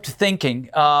warped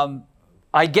thinking.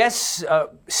 I guess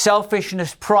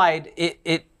selfishness, pride,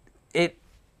 it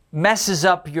messes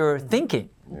up your thinking.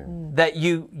 That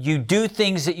you do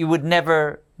things that you would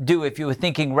never do if you were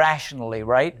thinking rationally,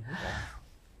 right?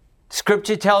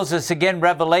 Scripture tells us again,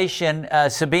 Revelation,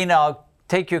 Sabina, I'll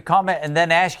take your comment and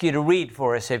then ask you to read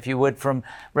for us, if you would, from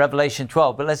Revelation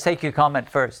 12. But let's take your comment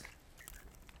first.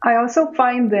 I also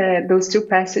find that those two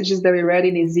passages that we read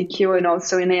in Ezekiel and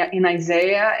also in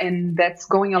Isaiah, and that's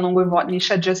going along with what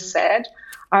Nisha just said,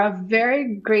 are a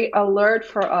very great alert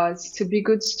for us to be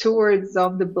good stewards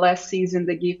of the blessings and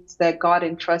the gifts that God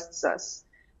entrusts us.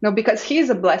 No, because He's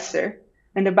a blesser.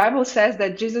 And the Bible says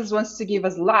that Jesus wants to give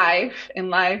us life, and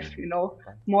life,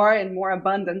 more and more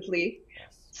abundantly.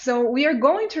 So we are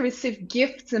going to receive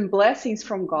gifts and blessings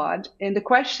from God. And the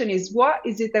question is, what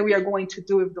is it that we are going to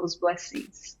do with those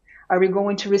blessings? Are we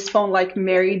going to respond like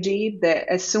Mary did, that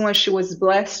as soon as she was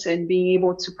blessed and being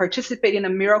able to participate in a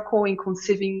miracle in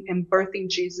conceiving and birthing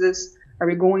Jesus, are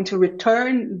we going to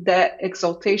return that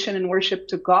exaltation and worship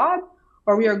to God?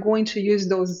 Or we are going to use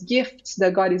those gifts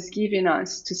that God is giving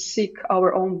us to seek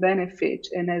our own benefit?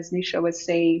 And as Nisha was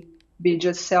saying, be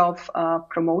just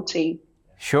self-promoting.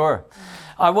 Sure.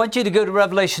 I want you to go to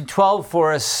Revelation 12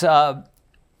 for us,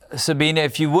 Sabina,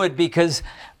 if you would, because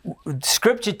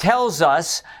Scripture tells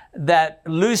us that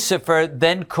Lucifer,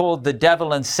 then called the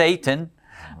devil and Satan,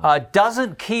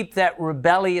 doesn't keep that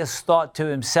rebellious thought to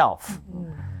himself.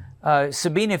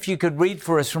 Sabina, if you could read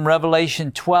for us from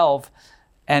Revelation 12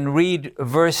 and read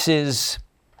verses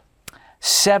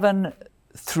 7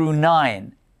 through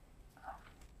 9.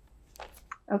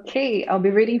 Okay, I'll be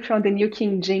reading from the New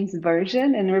King James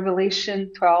Version, and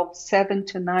Revelation 12, 7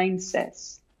 to 9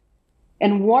 says,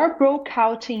 "And war broke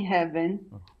out in heaven.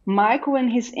 Michael and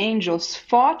his angels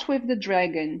fought with the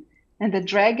dragon, and the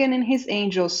dragon and his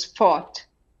angels fought,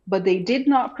 but they did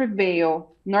not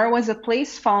prevail, nor was a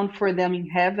place found for them in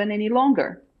heaven any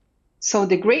longer. So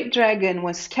the great dragon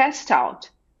was cast out,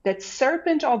 that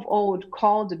serpent of old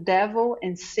called the devil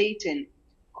and Satan,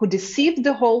 who deceived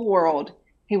the whole world.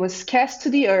 He was cast to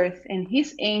the earth, and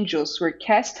his angels were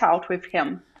cast out with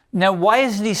him." Now, why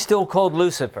isn't he still called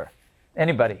Lucifer?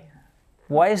 Anybody?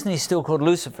 Why isn't he still called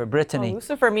Lucifer? Brittany? Well,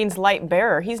 Lucifer means light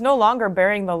bearer. He's no longer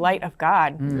bearing the light of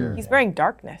God. He's bearing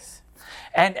darkness.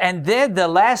 And then the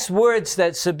last words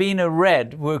that Sabina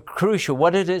read were crucial.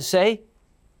 What did it say?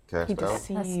 Cast out.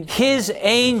 His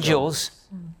angels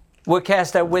were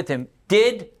cast out with him.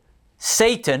 Did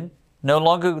Satan, no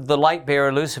longer the light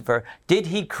bearer Lucifer, did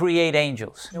he create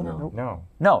angels?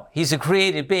 No, he's a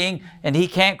created being and he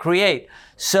can't create.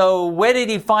 So where did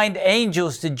he find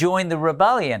angels to join the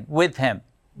rebellion with him?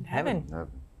 In heaven.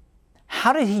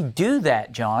 How did he do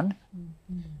that, John?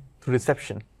 Through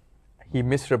deception. He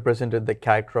misrepresented the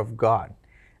character of God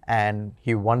and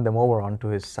he won them over onto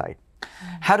his side.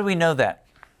 How do we know that?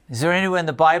 Is there anywhere in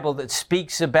the Bible that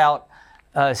speaks about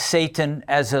Satan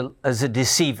as a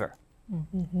deceiver?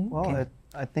 Well,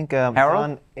 I think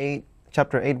John 8,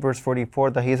 chapter 8, verse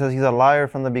 44, that he says he's a liar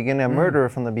from the beginning, a murderer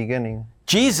from the beginning.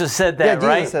 Jesus said that,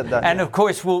 right? Jesus said that. And of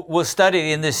course, we'll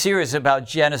study in this series about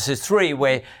Genesis 3,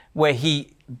 where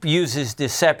he uses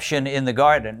deception in the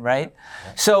garden, right?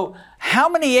 So how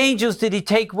many angels did he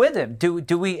take with him?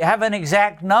 Do we have an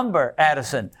exact number,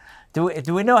 Addison? Do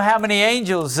we know how many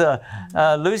angels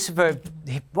Lucifer,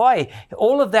 boy,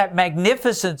 all of that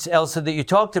magnificence, Elsa, that you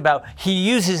talked about, he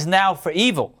uses now for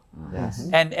evil. Yes.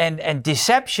 And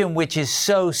deception, which is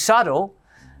so subtle.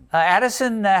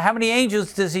 Addison, how many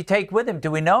angels does he take with him? Do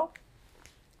we know?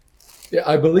 Yeah,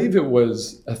 I believe it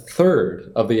was a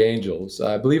third of the angels.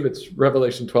 I believe it's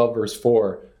Revelation 12, verse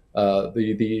 4.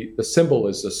 The symbol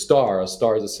is a star. A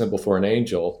star is a symbol for an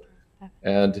angel.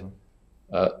 And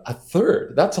a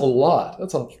third, that's a lot.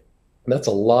 That's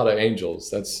a lot of angels.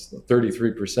 That's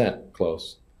 33%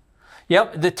 close.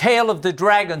 Yep, the tail of the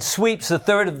dragon sweeps a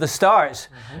third of the stars.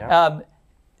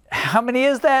 how many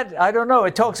is that? I don't know.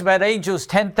 It talks about angels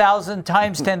 10,000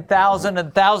 times 10,000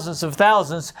 and thousands of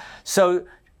thousands. So,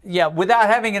 yeah, without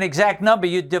having an exact number,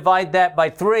 you divide that by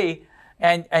 3,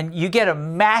 and you get a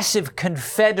massive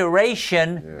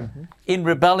confederation in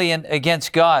rebellion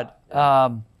against God.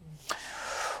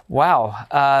 Wow.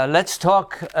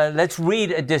 Let's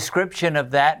read a description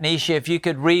of that. Nisha, if you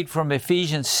could read from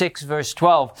Ephesians 6, verse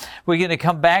 12. We're going to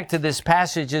come back to this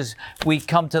passage as we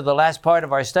come to the last part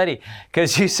of our study.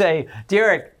 Because you say,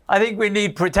 Derek, I think we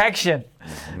need protection.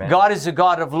 Amen. God is a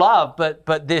God of love,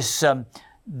 but this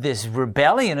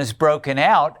rebellion is broken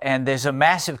out, and there's a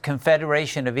massive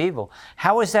confederation of evil.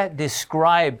 How is that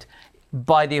described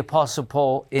by the Apostle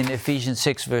Paul in Ephesians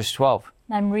 6, verse 12?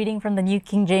 I'm reading from the New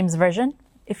King James Version.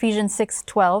 Ephesians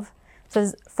 6:12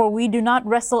 says, "For we do not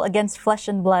wrestle against flesh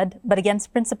and blood, but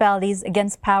against principalities,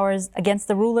 against powers, against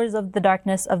the rulers of the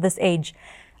darkness of this age,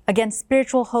 against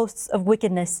spiritual hosts of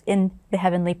wickedness in the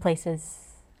heavenly places."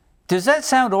 Does that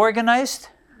sound organized?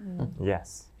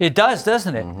 Yes. It does,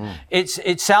 doesn't it?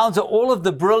 It sounds all of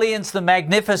the brilliance, the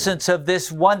magnificence of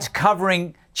this once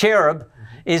covering cherub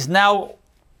is now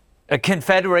a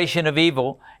confederation of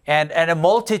evil and a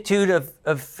multitude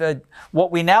of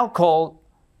what we now call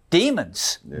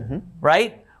demons,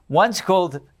 right? Once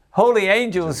called holy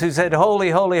angels who said, "Holy,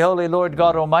 holy, holy Lord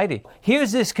God Almighty."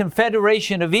 Here's this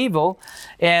confederation of evil.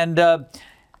 And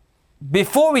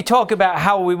before we talk about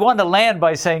how we want to land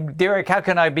by saying, Derek, how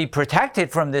can I be protected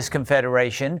from this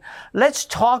confederation? Let's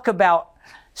talk about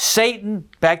Satan.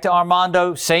 Back to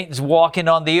Armando. Satan's walking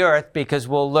on the earth, because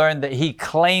we'll learn that he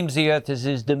claims the earth as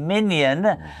his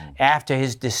dominion after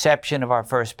his deception of our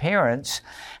first parents.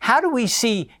 How do we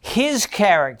see his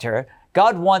character?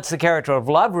 God wants the character of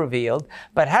love revealed,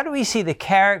 but how do we see the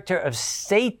character of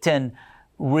Satan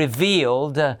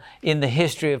revealed in the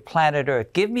history of planet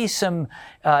Earth? Give me some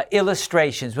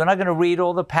illustrations. We're not going to read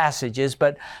all the passages,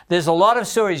 but there's a lot of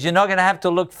stories. You're not going to have to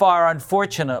look far,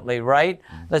 unfortunately, right?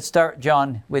 Let's start,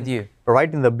 John, with you.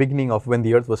 Right in the beginning of when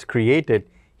the earth was created,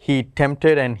 he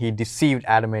tempted and he deceived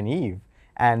Adam and Eve.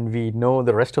 And we know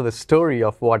the rest of the story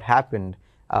of what happened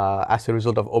as a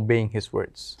result of obeying his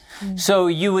words. So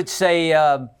you would say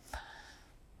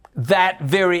that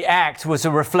very act was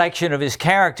a reflection of his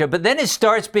character, but then it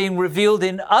starts being revealed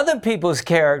in other people's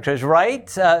characters,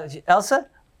 right? Elsa?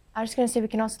 I was just going to say we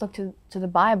can also look to the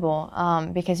Bible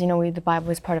because, the Bible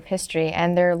is part of history,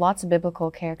 and there are lots of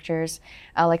biblical characters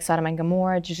like Sodom and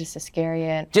Gomorrah, Judas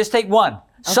Iscariot. Just take one. Okay.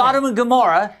 Sodom and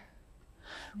Gomorrah,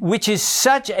 which is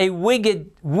such a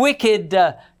wicked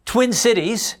twin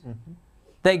cities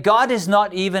that God is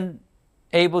not even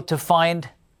able to find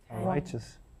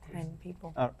righteous 10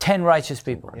 people. 10 righteous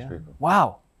people. Yeah.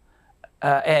 Wow.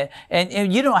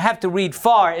 And you don't have to read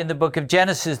far in the book of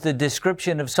Genesis, the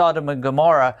description of Sodom and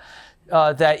Gomorrah,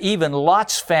 that even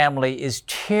Lot's family is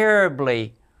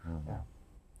terribly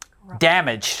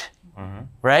damaged.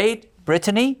 Right?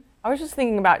 Brittany? I was just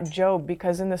thinking about Job,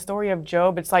 because in the story of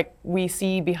Job, it's like we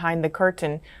see behind the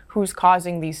curtain who's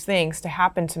causing these things to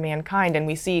happen to mankind. And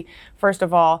we see, first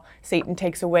of all, Satan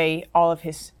takes away all of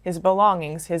his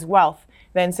belongings, his wealth.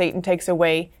 Then Satan takes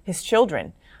away his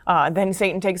children. Then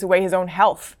Satan takes away his own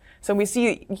health. So we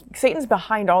see Satan's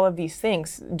behind all of these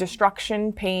things: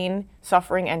 destruction, pain,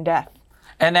 suffering, and death.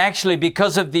 And actually,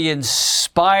 because of the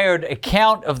inspired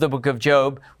account of the book of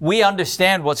Job, we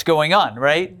understand what's going on,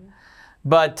 right?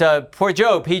 But poor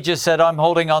Job, he just said, "I'm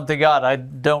holding on to God. I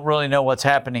don't really know what's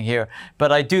happening here,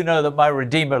 but I do know that my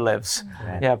Redeemer lives."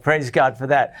 Right. Yeah, praise God for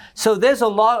that. So there's a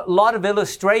lot of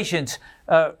illustrations.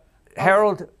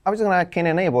 Harold? I was going to add Cain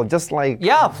and Abel, just like,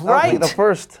 right. The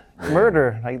first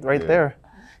murder, like right there.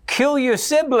 Kill your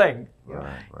sibling.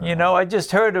 Right. I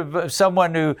just heard of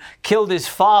someone who killed his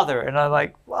father, and I'm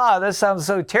like, wow, that sounds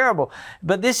so terrible.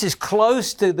 But this is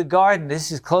close to the garden. This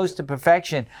is close to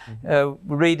perfection.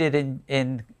 Read it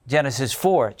in Genesis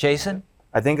 4. Jason?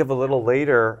 I think of a little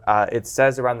later, it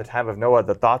says around the time of Noah,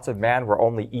 the thoughts of man were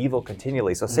only evil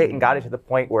continually. So Satan got it to the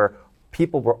point where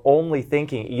people were only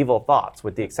thinking evil thoughts,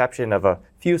 with the exception of a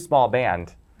few small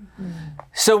band.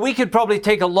 So we could probably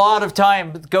take a lot of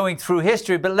time going through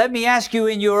history, but let me ask you,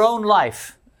 in your own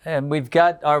life, and we've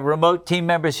got our remote team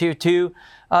members here too,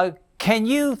 can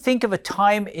you think of a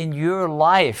time in your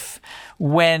life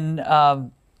when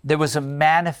there was a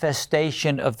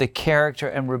manifestation of the character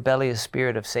and rebellious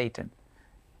spirit of Satan?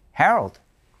 Harold?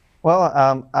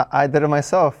 Well, I did it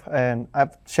myself, and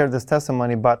I've shared this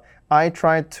testimony, but I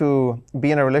tried to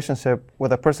be in a relationship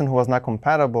with a person who was not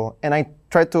compatible, and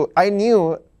I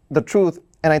knew the truth,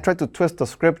 and I tried to twist the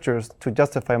scriptures to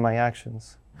justify my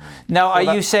actions. Now, are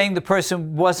you saying the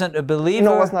person wasn't a believer?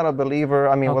 No, was not a believer.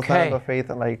 I mean, was not of the faith.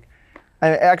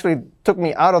 it actually took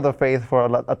me out of the faith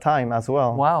for a time as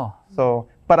well. Wow. So,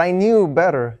 but I knew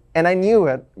better, and I knew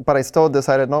it, but I still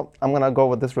decided, no, I'm going to go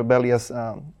with this rebellious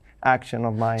action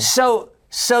of mine. So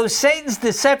Satan's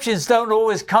deceptions don't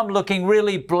always come looking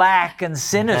really black and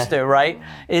sinister, right?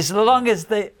 As long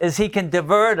as he can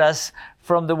divert us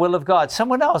from the will of God.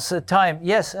 Someone else at time.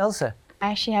 Yes, Elsa.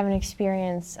 I actually have an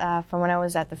experience from when I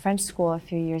was at the French school a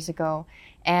few years ago,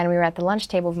 and we were at the lunch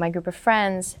table with my group of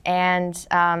friends, and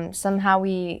somehow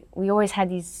we always had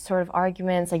these sort of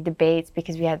arguments, like debates,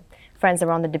 because we had friends that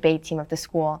were on the debate team of the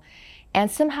school. And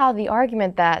somehow the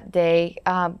argument that day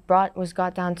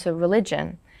got down to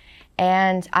religion.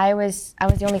 And I was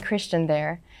the only Christian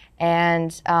there.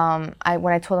 And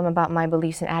when I told them about my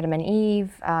beliefs in Adam and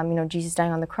Eve, Jesus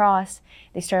dying on the cross,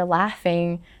 they started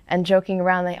laughing and joking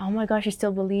around, like, oh my gosh, you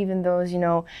still believe in those,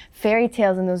 fairy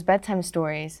tales and those bedtime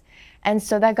stories. And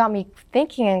so that got me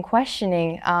thinking and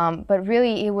questioning. But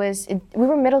really, we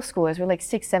were middle schoolers, we were like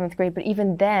 6th, 7th grade, but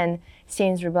even then,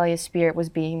 Satan's rebellious spirit was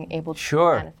being able to be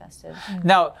manifested.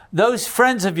 Now, those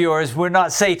friends of yours were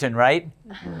not Satan, right?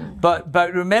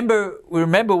 But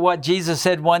remember what Jesus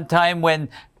said one time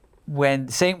when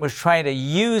Satan was trying to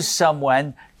use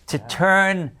someone to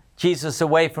turn Jesus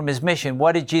away from his mission.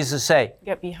 What did Jesus say?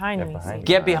 Get behind me, Satan.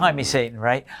 Get behind me, Satan,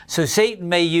 right? So Satan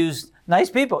may use nice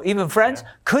people, even friends.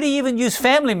 Could he even use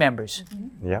family members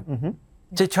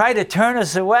to try to turn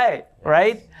us away,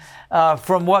 right?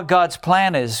 From what God's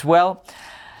plan is. Well,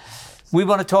 we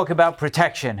want to talk about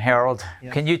protection, Harold.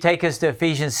 Yep. Can you take us to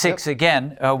Ephesians 6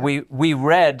 again? We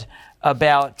read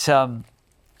about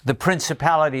the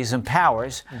principalities and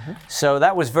powers. So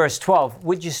that was verse 12.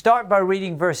 Would you start by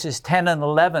reading verses 10 and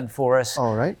 11 for us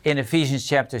in Ephesians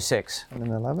chapter 6? 10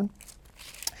 and 11.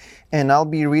 And I'll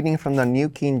be reading from the New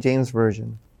King James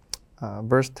Version.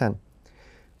 Verse 10.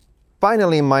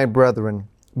 Finally, my brethren,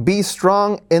 be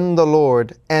strong in the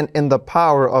Lord and in the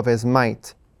power of his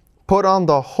might. Put on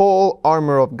the whole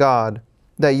armor of God,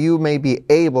 that you may be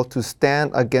able to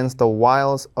stand against the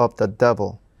wiles of the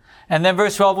devil. And then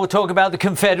verse 12, we'll talk about the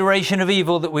confederation of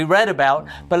evil that we read about.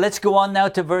 But let's go on now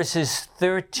to verses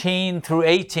 13 through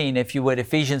 18, if you would.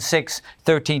 Ephesians 6,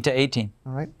 13 to 18.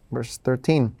 All right, verse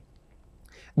 13.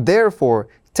 Therefore,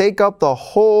 take up the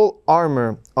whole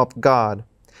armor of God,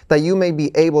 that you may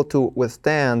be able to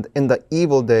withstand in the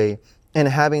evil day, and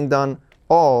having done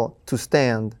all to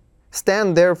stand.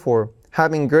 Stand therefore,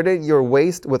 having girded your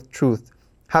waist with truth,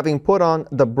 having put on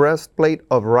the breastplate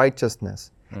of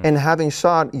righteousness, and having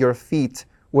shod your feet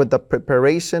with the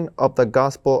preparation of the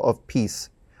gospel of peace.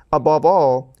 Above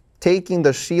all, taking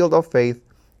the shield of faith,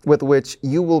 with which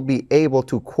you will be able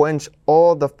to quench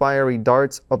all the fiery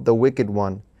darts of the wicked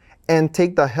one, and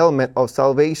take the helmet of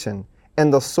salvation,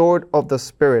 and the sword of the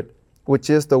Spirit, which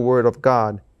is the word of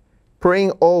God,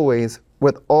 praying always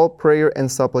with all prayer and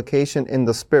supplication in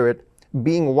the Spirit,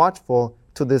 being watchful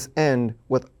to this end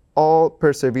with all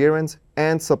perseverance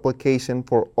and supplication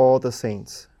for all the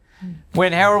saints.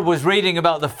 When Harold was reading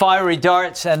about the fiery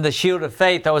darts and the shield of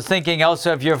faith, I was thinking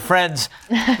also of your friends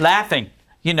laughing.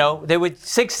 They were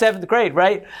 6th, 7th grade,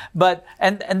 right? But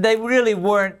and they really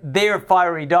weren't their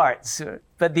fiery darts.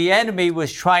 But the enemy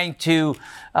was trying to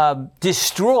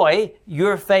destroy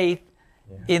your faith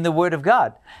in the Word of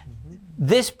God.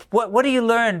 What do you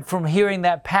learn from hearing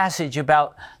that passage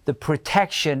about the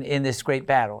protection in this great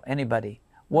battle? Anybody?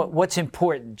 What's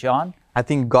important, John? I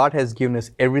think God has given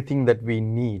us everything that we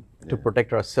need to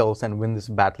protect ourselves and win this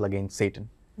battle against Satan.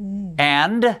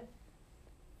 And,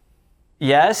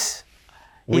 yes,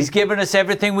 He's given us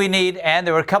everything we need, and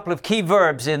there were a couple of key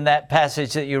verbs in that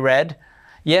passage that you read.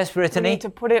 Yes, Brittany? We need to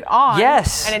put it on.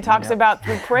 Yes. And it talks about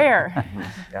through prayer.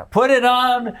 Put it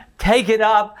on, take it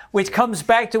up, which comes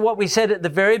back to what we said at the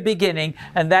very beginning,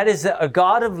 and that is that a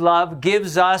God of love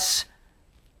gives us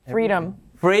freedom.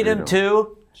 Freedom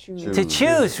to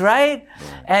choose, right?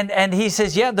 And he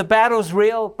says, the battle's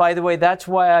real. By the way, that's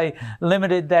why I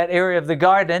limited that area of the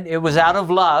garden. It was out of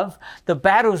love. The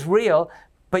battle's real,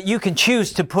 but you can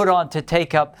choose to put on, to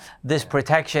take up this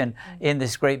protection in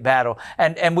this great battle.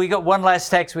 And we got one last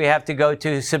text we have to go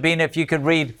to. Sabina, if you could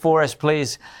read for us,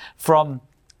 please, from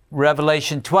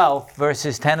Revelation 12,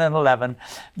 verses 10 and 11,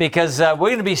 because we're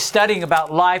going to be studying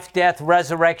about life, death,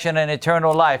 resurrection, and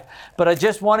eternal life. But I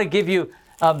just want to give you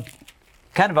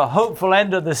kind of a hopeful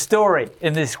end of the story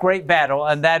in this great battle,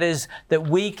 and that is that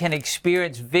we can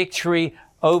experience victory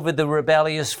over the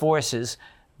rebellious forces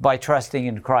by trusting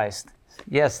in Christ.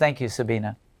 Yes, thank you,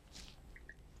 Sabina.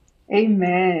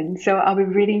 Amen. So I'll be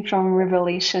reading from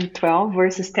Revelation 12,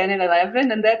 verses 10 and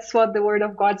 11, and that's what the Word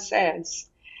of God says.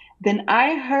 Then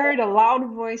I heard a loud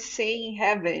voice saying in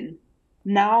heaven,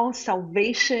 Now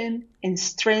salvation and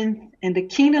strength and the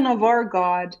kingdom of our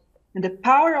God and the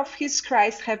power of his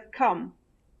Christ have come.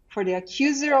 For the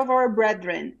accuser of our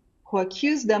brethren, who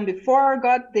accused them before our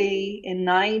God day and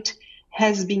night,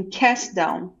 has been cast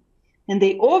down. And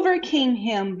they overcame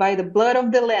him by the blood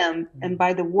of the Lamb and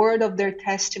by the word of their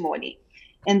testimony.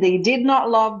 And they did not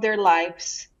love their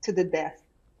lives to the death.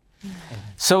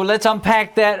 So let's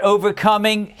unpack that.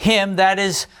 Overcoming him, that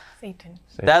is Satan.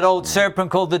 That old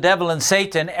serpent called the devil and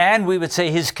Satan, and we would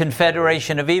say his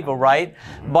confederation of evil, right?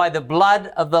 By the blood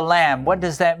of the Lamb. What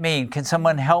does that mean? Can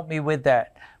someone help me with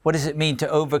that? What does it mean to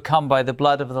overcome by the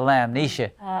blood of the Lamb?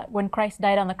 Nisha? When Christ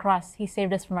died on the cross, he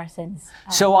saved us from our sins.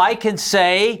 So I can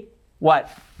say, what?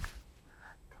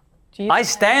 I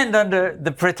stand under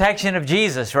the protection of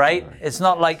Jesus, right? It's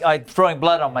not like I'm throwing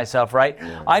blood on myself, right?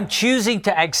 I'm choosing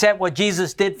to accept what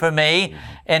Jesus did for me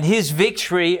and his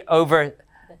victory over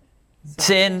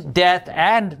sin, death,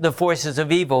 and the forces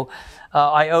of evil.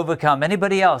 I overcome.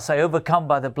 Anybody else? I overcome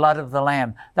by the blood of the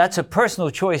Lamb. That's a personal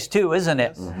choice too, isn't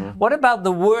it? What about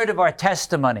the word of our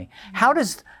testimony? How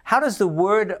does the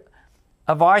word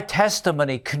of our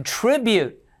testimony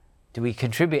contribute? Do we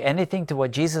contribute anything to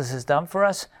what Jesus has done for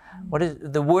us? What is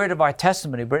the word of our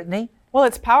testimony, Brittany? Well,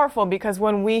 it's powerful because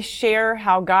when we share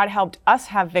how God helped us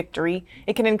have victory,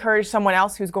 it can encourage someone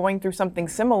else who's going through something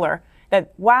similar.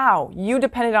 That, wow, you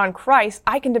depended on Christ,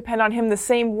 I can depend on him the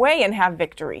same way and have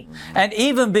victory. And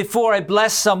even before I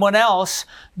bless someone else,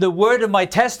 the word of my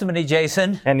testimony,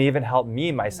 Jason. And even help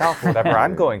me, myself, whatever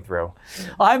I'm going through.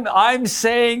 I'm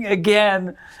saying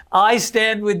again, I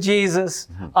stand with Jesus.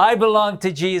 I belong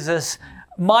to Jesus.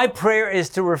 My prayer is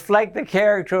to reflect the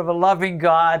character of a loving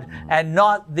God and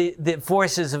not the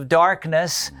forces of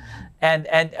darkness.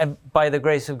 And by the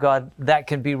grace of God, that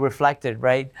can be reflected,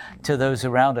 right, to those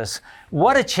around us.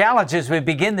 What a challenge as we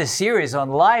begin this series on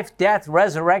life, death,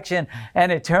 resurrection,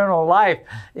 and eternal life.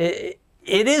 It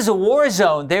is a war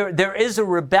zone. There is a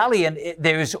rebellion.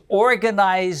 There is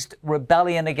organized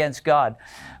rebellion against God.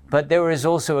 But there is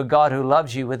also a God who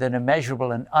loves you with an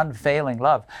immeasurable and unfailing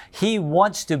love. He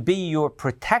wants to be your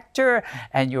protector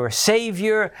and your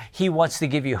savior. He wants to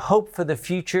give you hope for the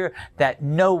future that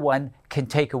no one can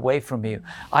take away from you.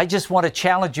 I just want to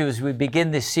challenge you as we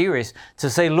begin this series to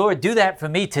say, Lord, do that for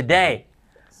me today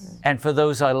and for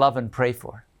those I love and pray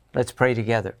for. Let's pray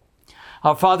together.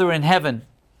 Our Father in heaven,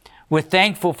 we're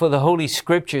thankful for the Holy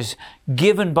Scriptures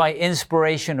given by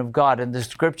inspiration of God. And the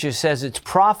Scripture says it's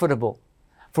profitable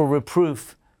for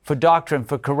reproof, for doctrine,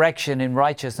 for correction in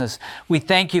righteousness. We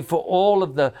thank you for all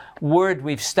of the word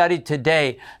we've studied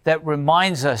today that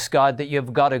reminds us, God, that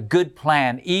you've got a good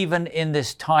plan, even in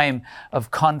this time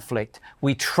of conflict.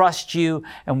 We trust you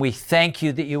and we thank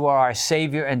you that you are our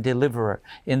Savior and Deliverer.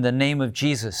 In the name of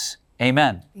Jesus,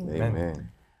 amen. Amen.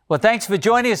 Well, thanks for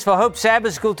joining us for Hope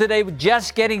Sabbath School today. We're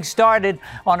just getting started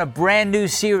on a brand new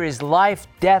series, Life,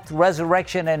 Death,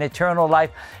 Resurrection, and Eternal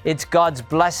Life. It's God's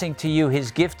blessing to you,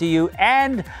 His gift to you,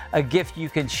 and a gift you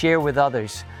can share with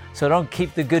others. So don't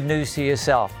keep the good news to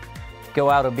yourself. Go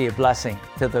out and be a blessing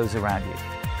to those around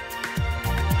you.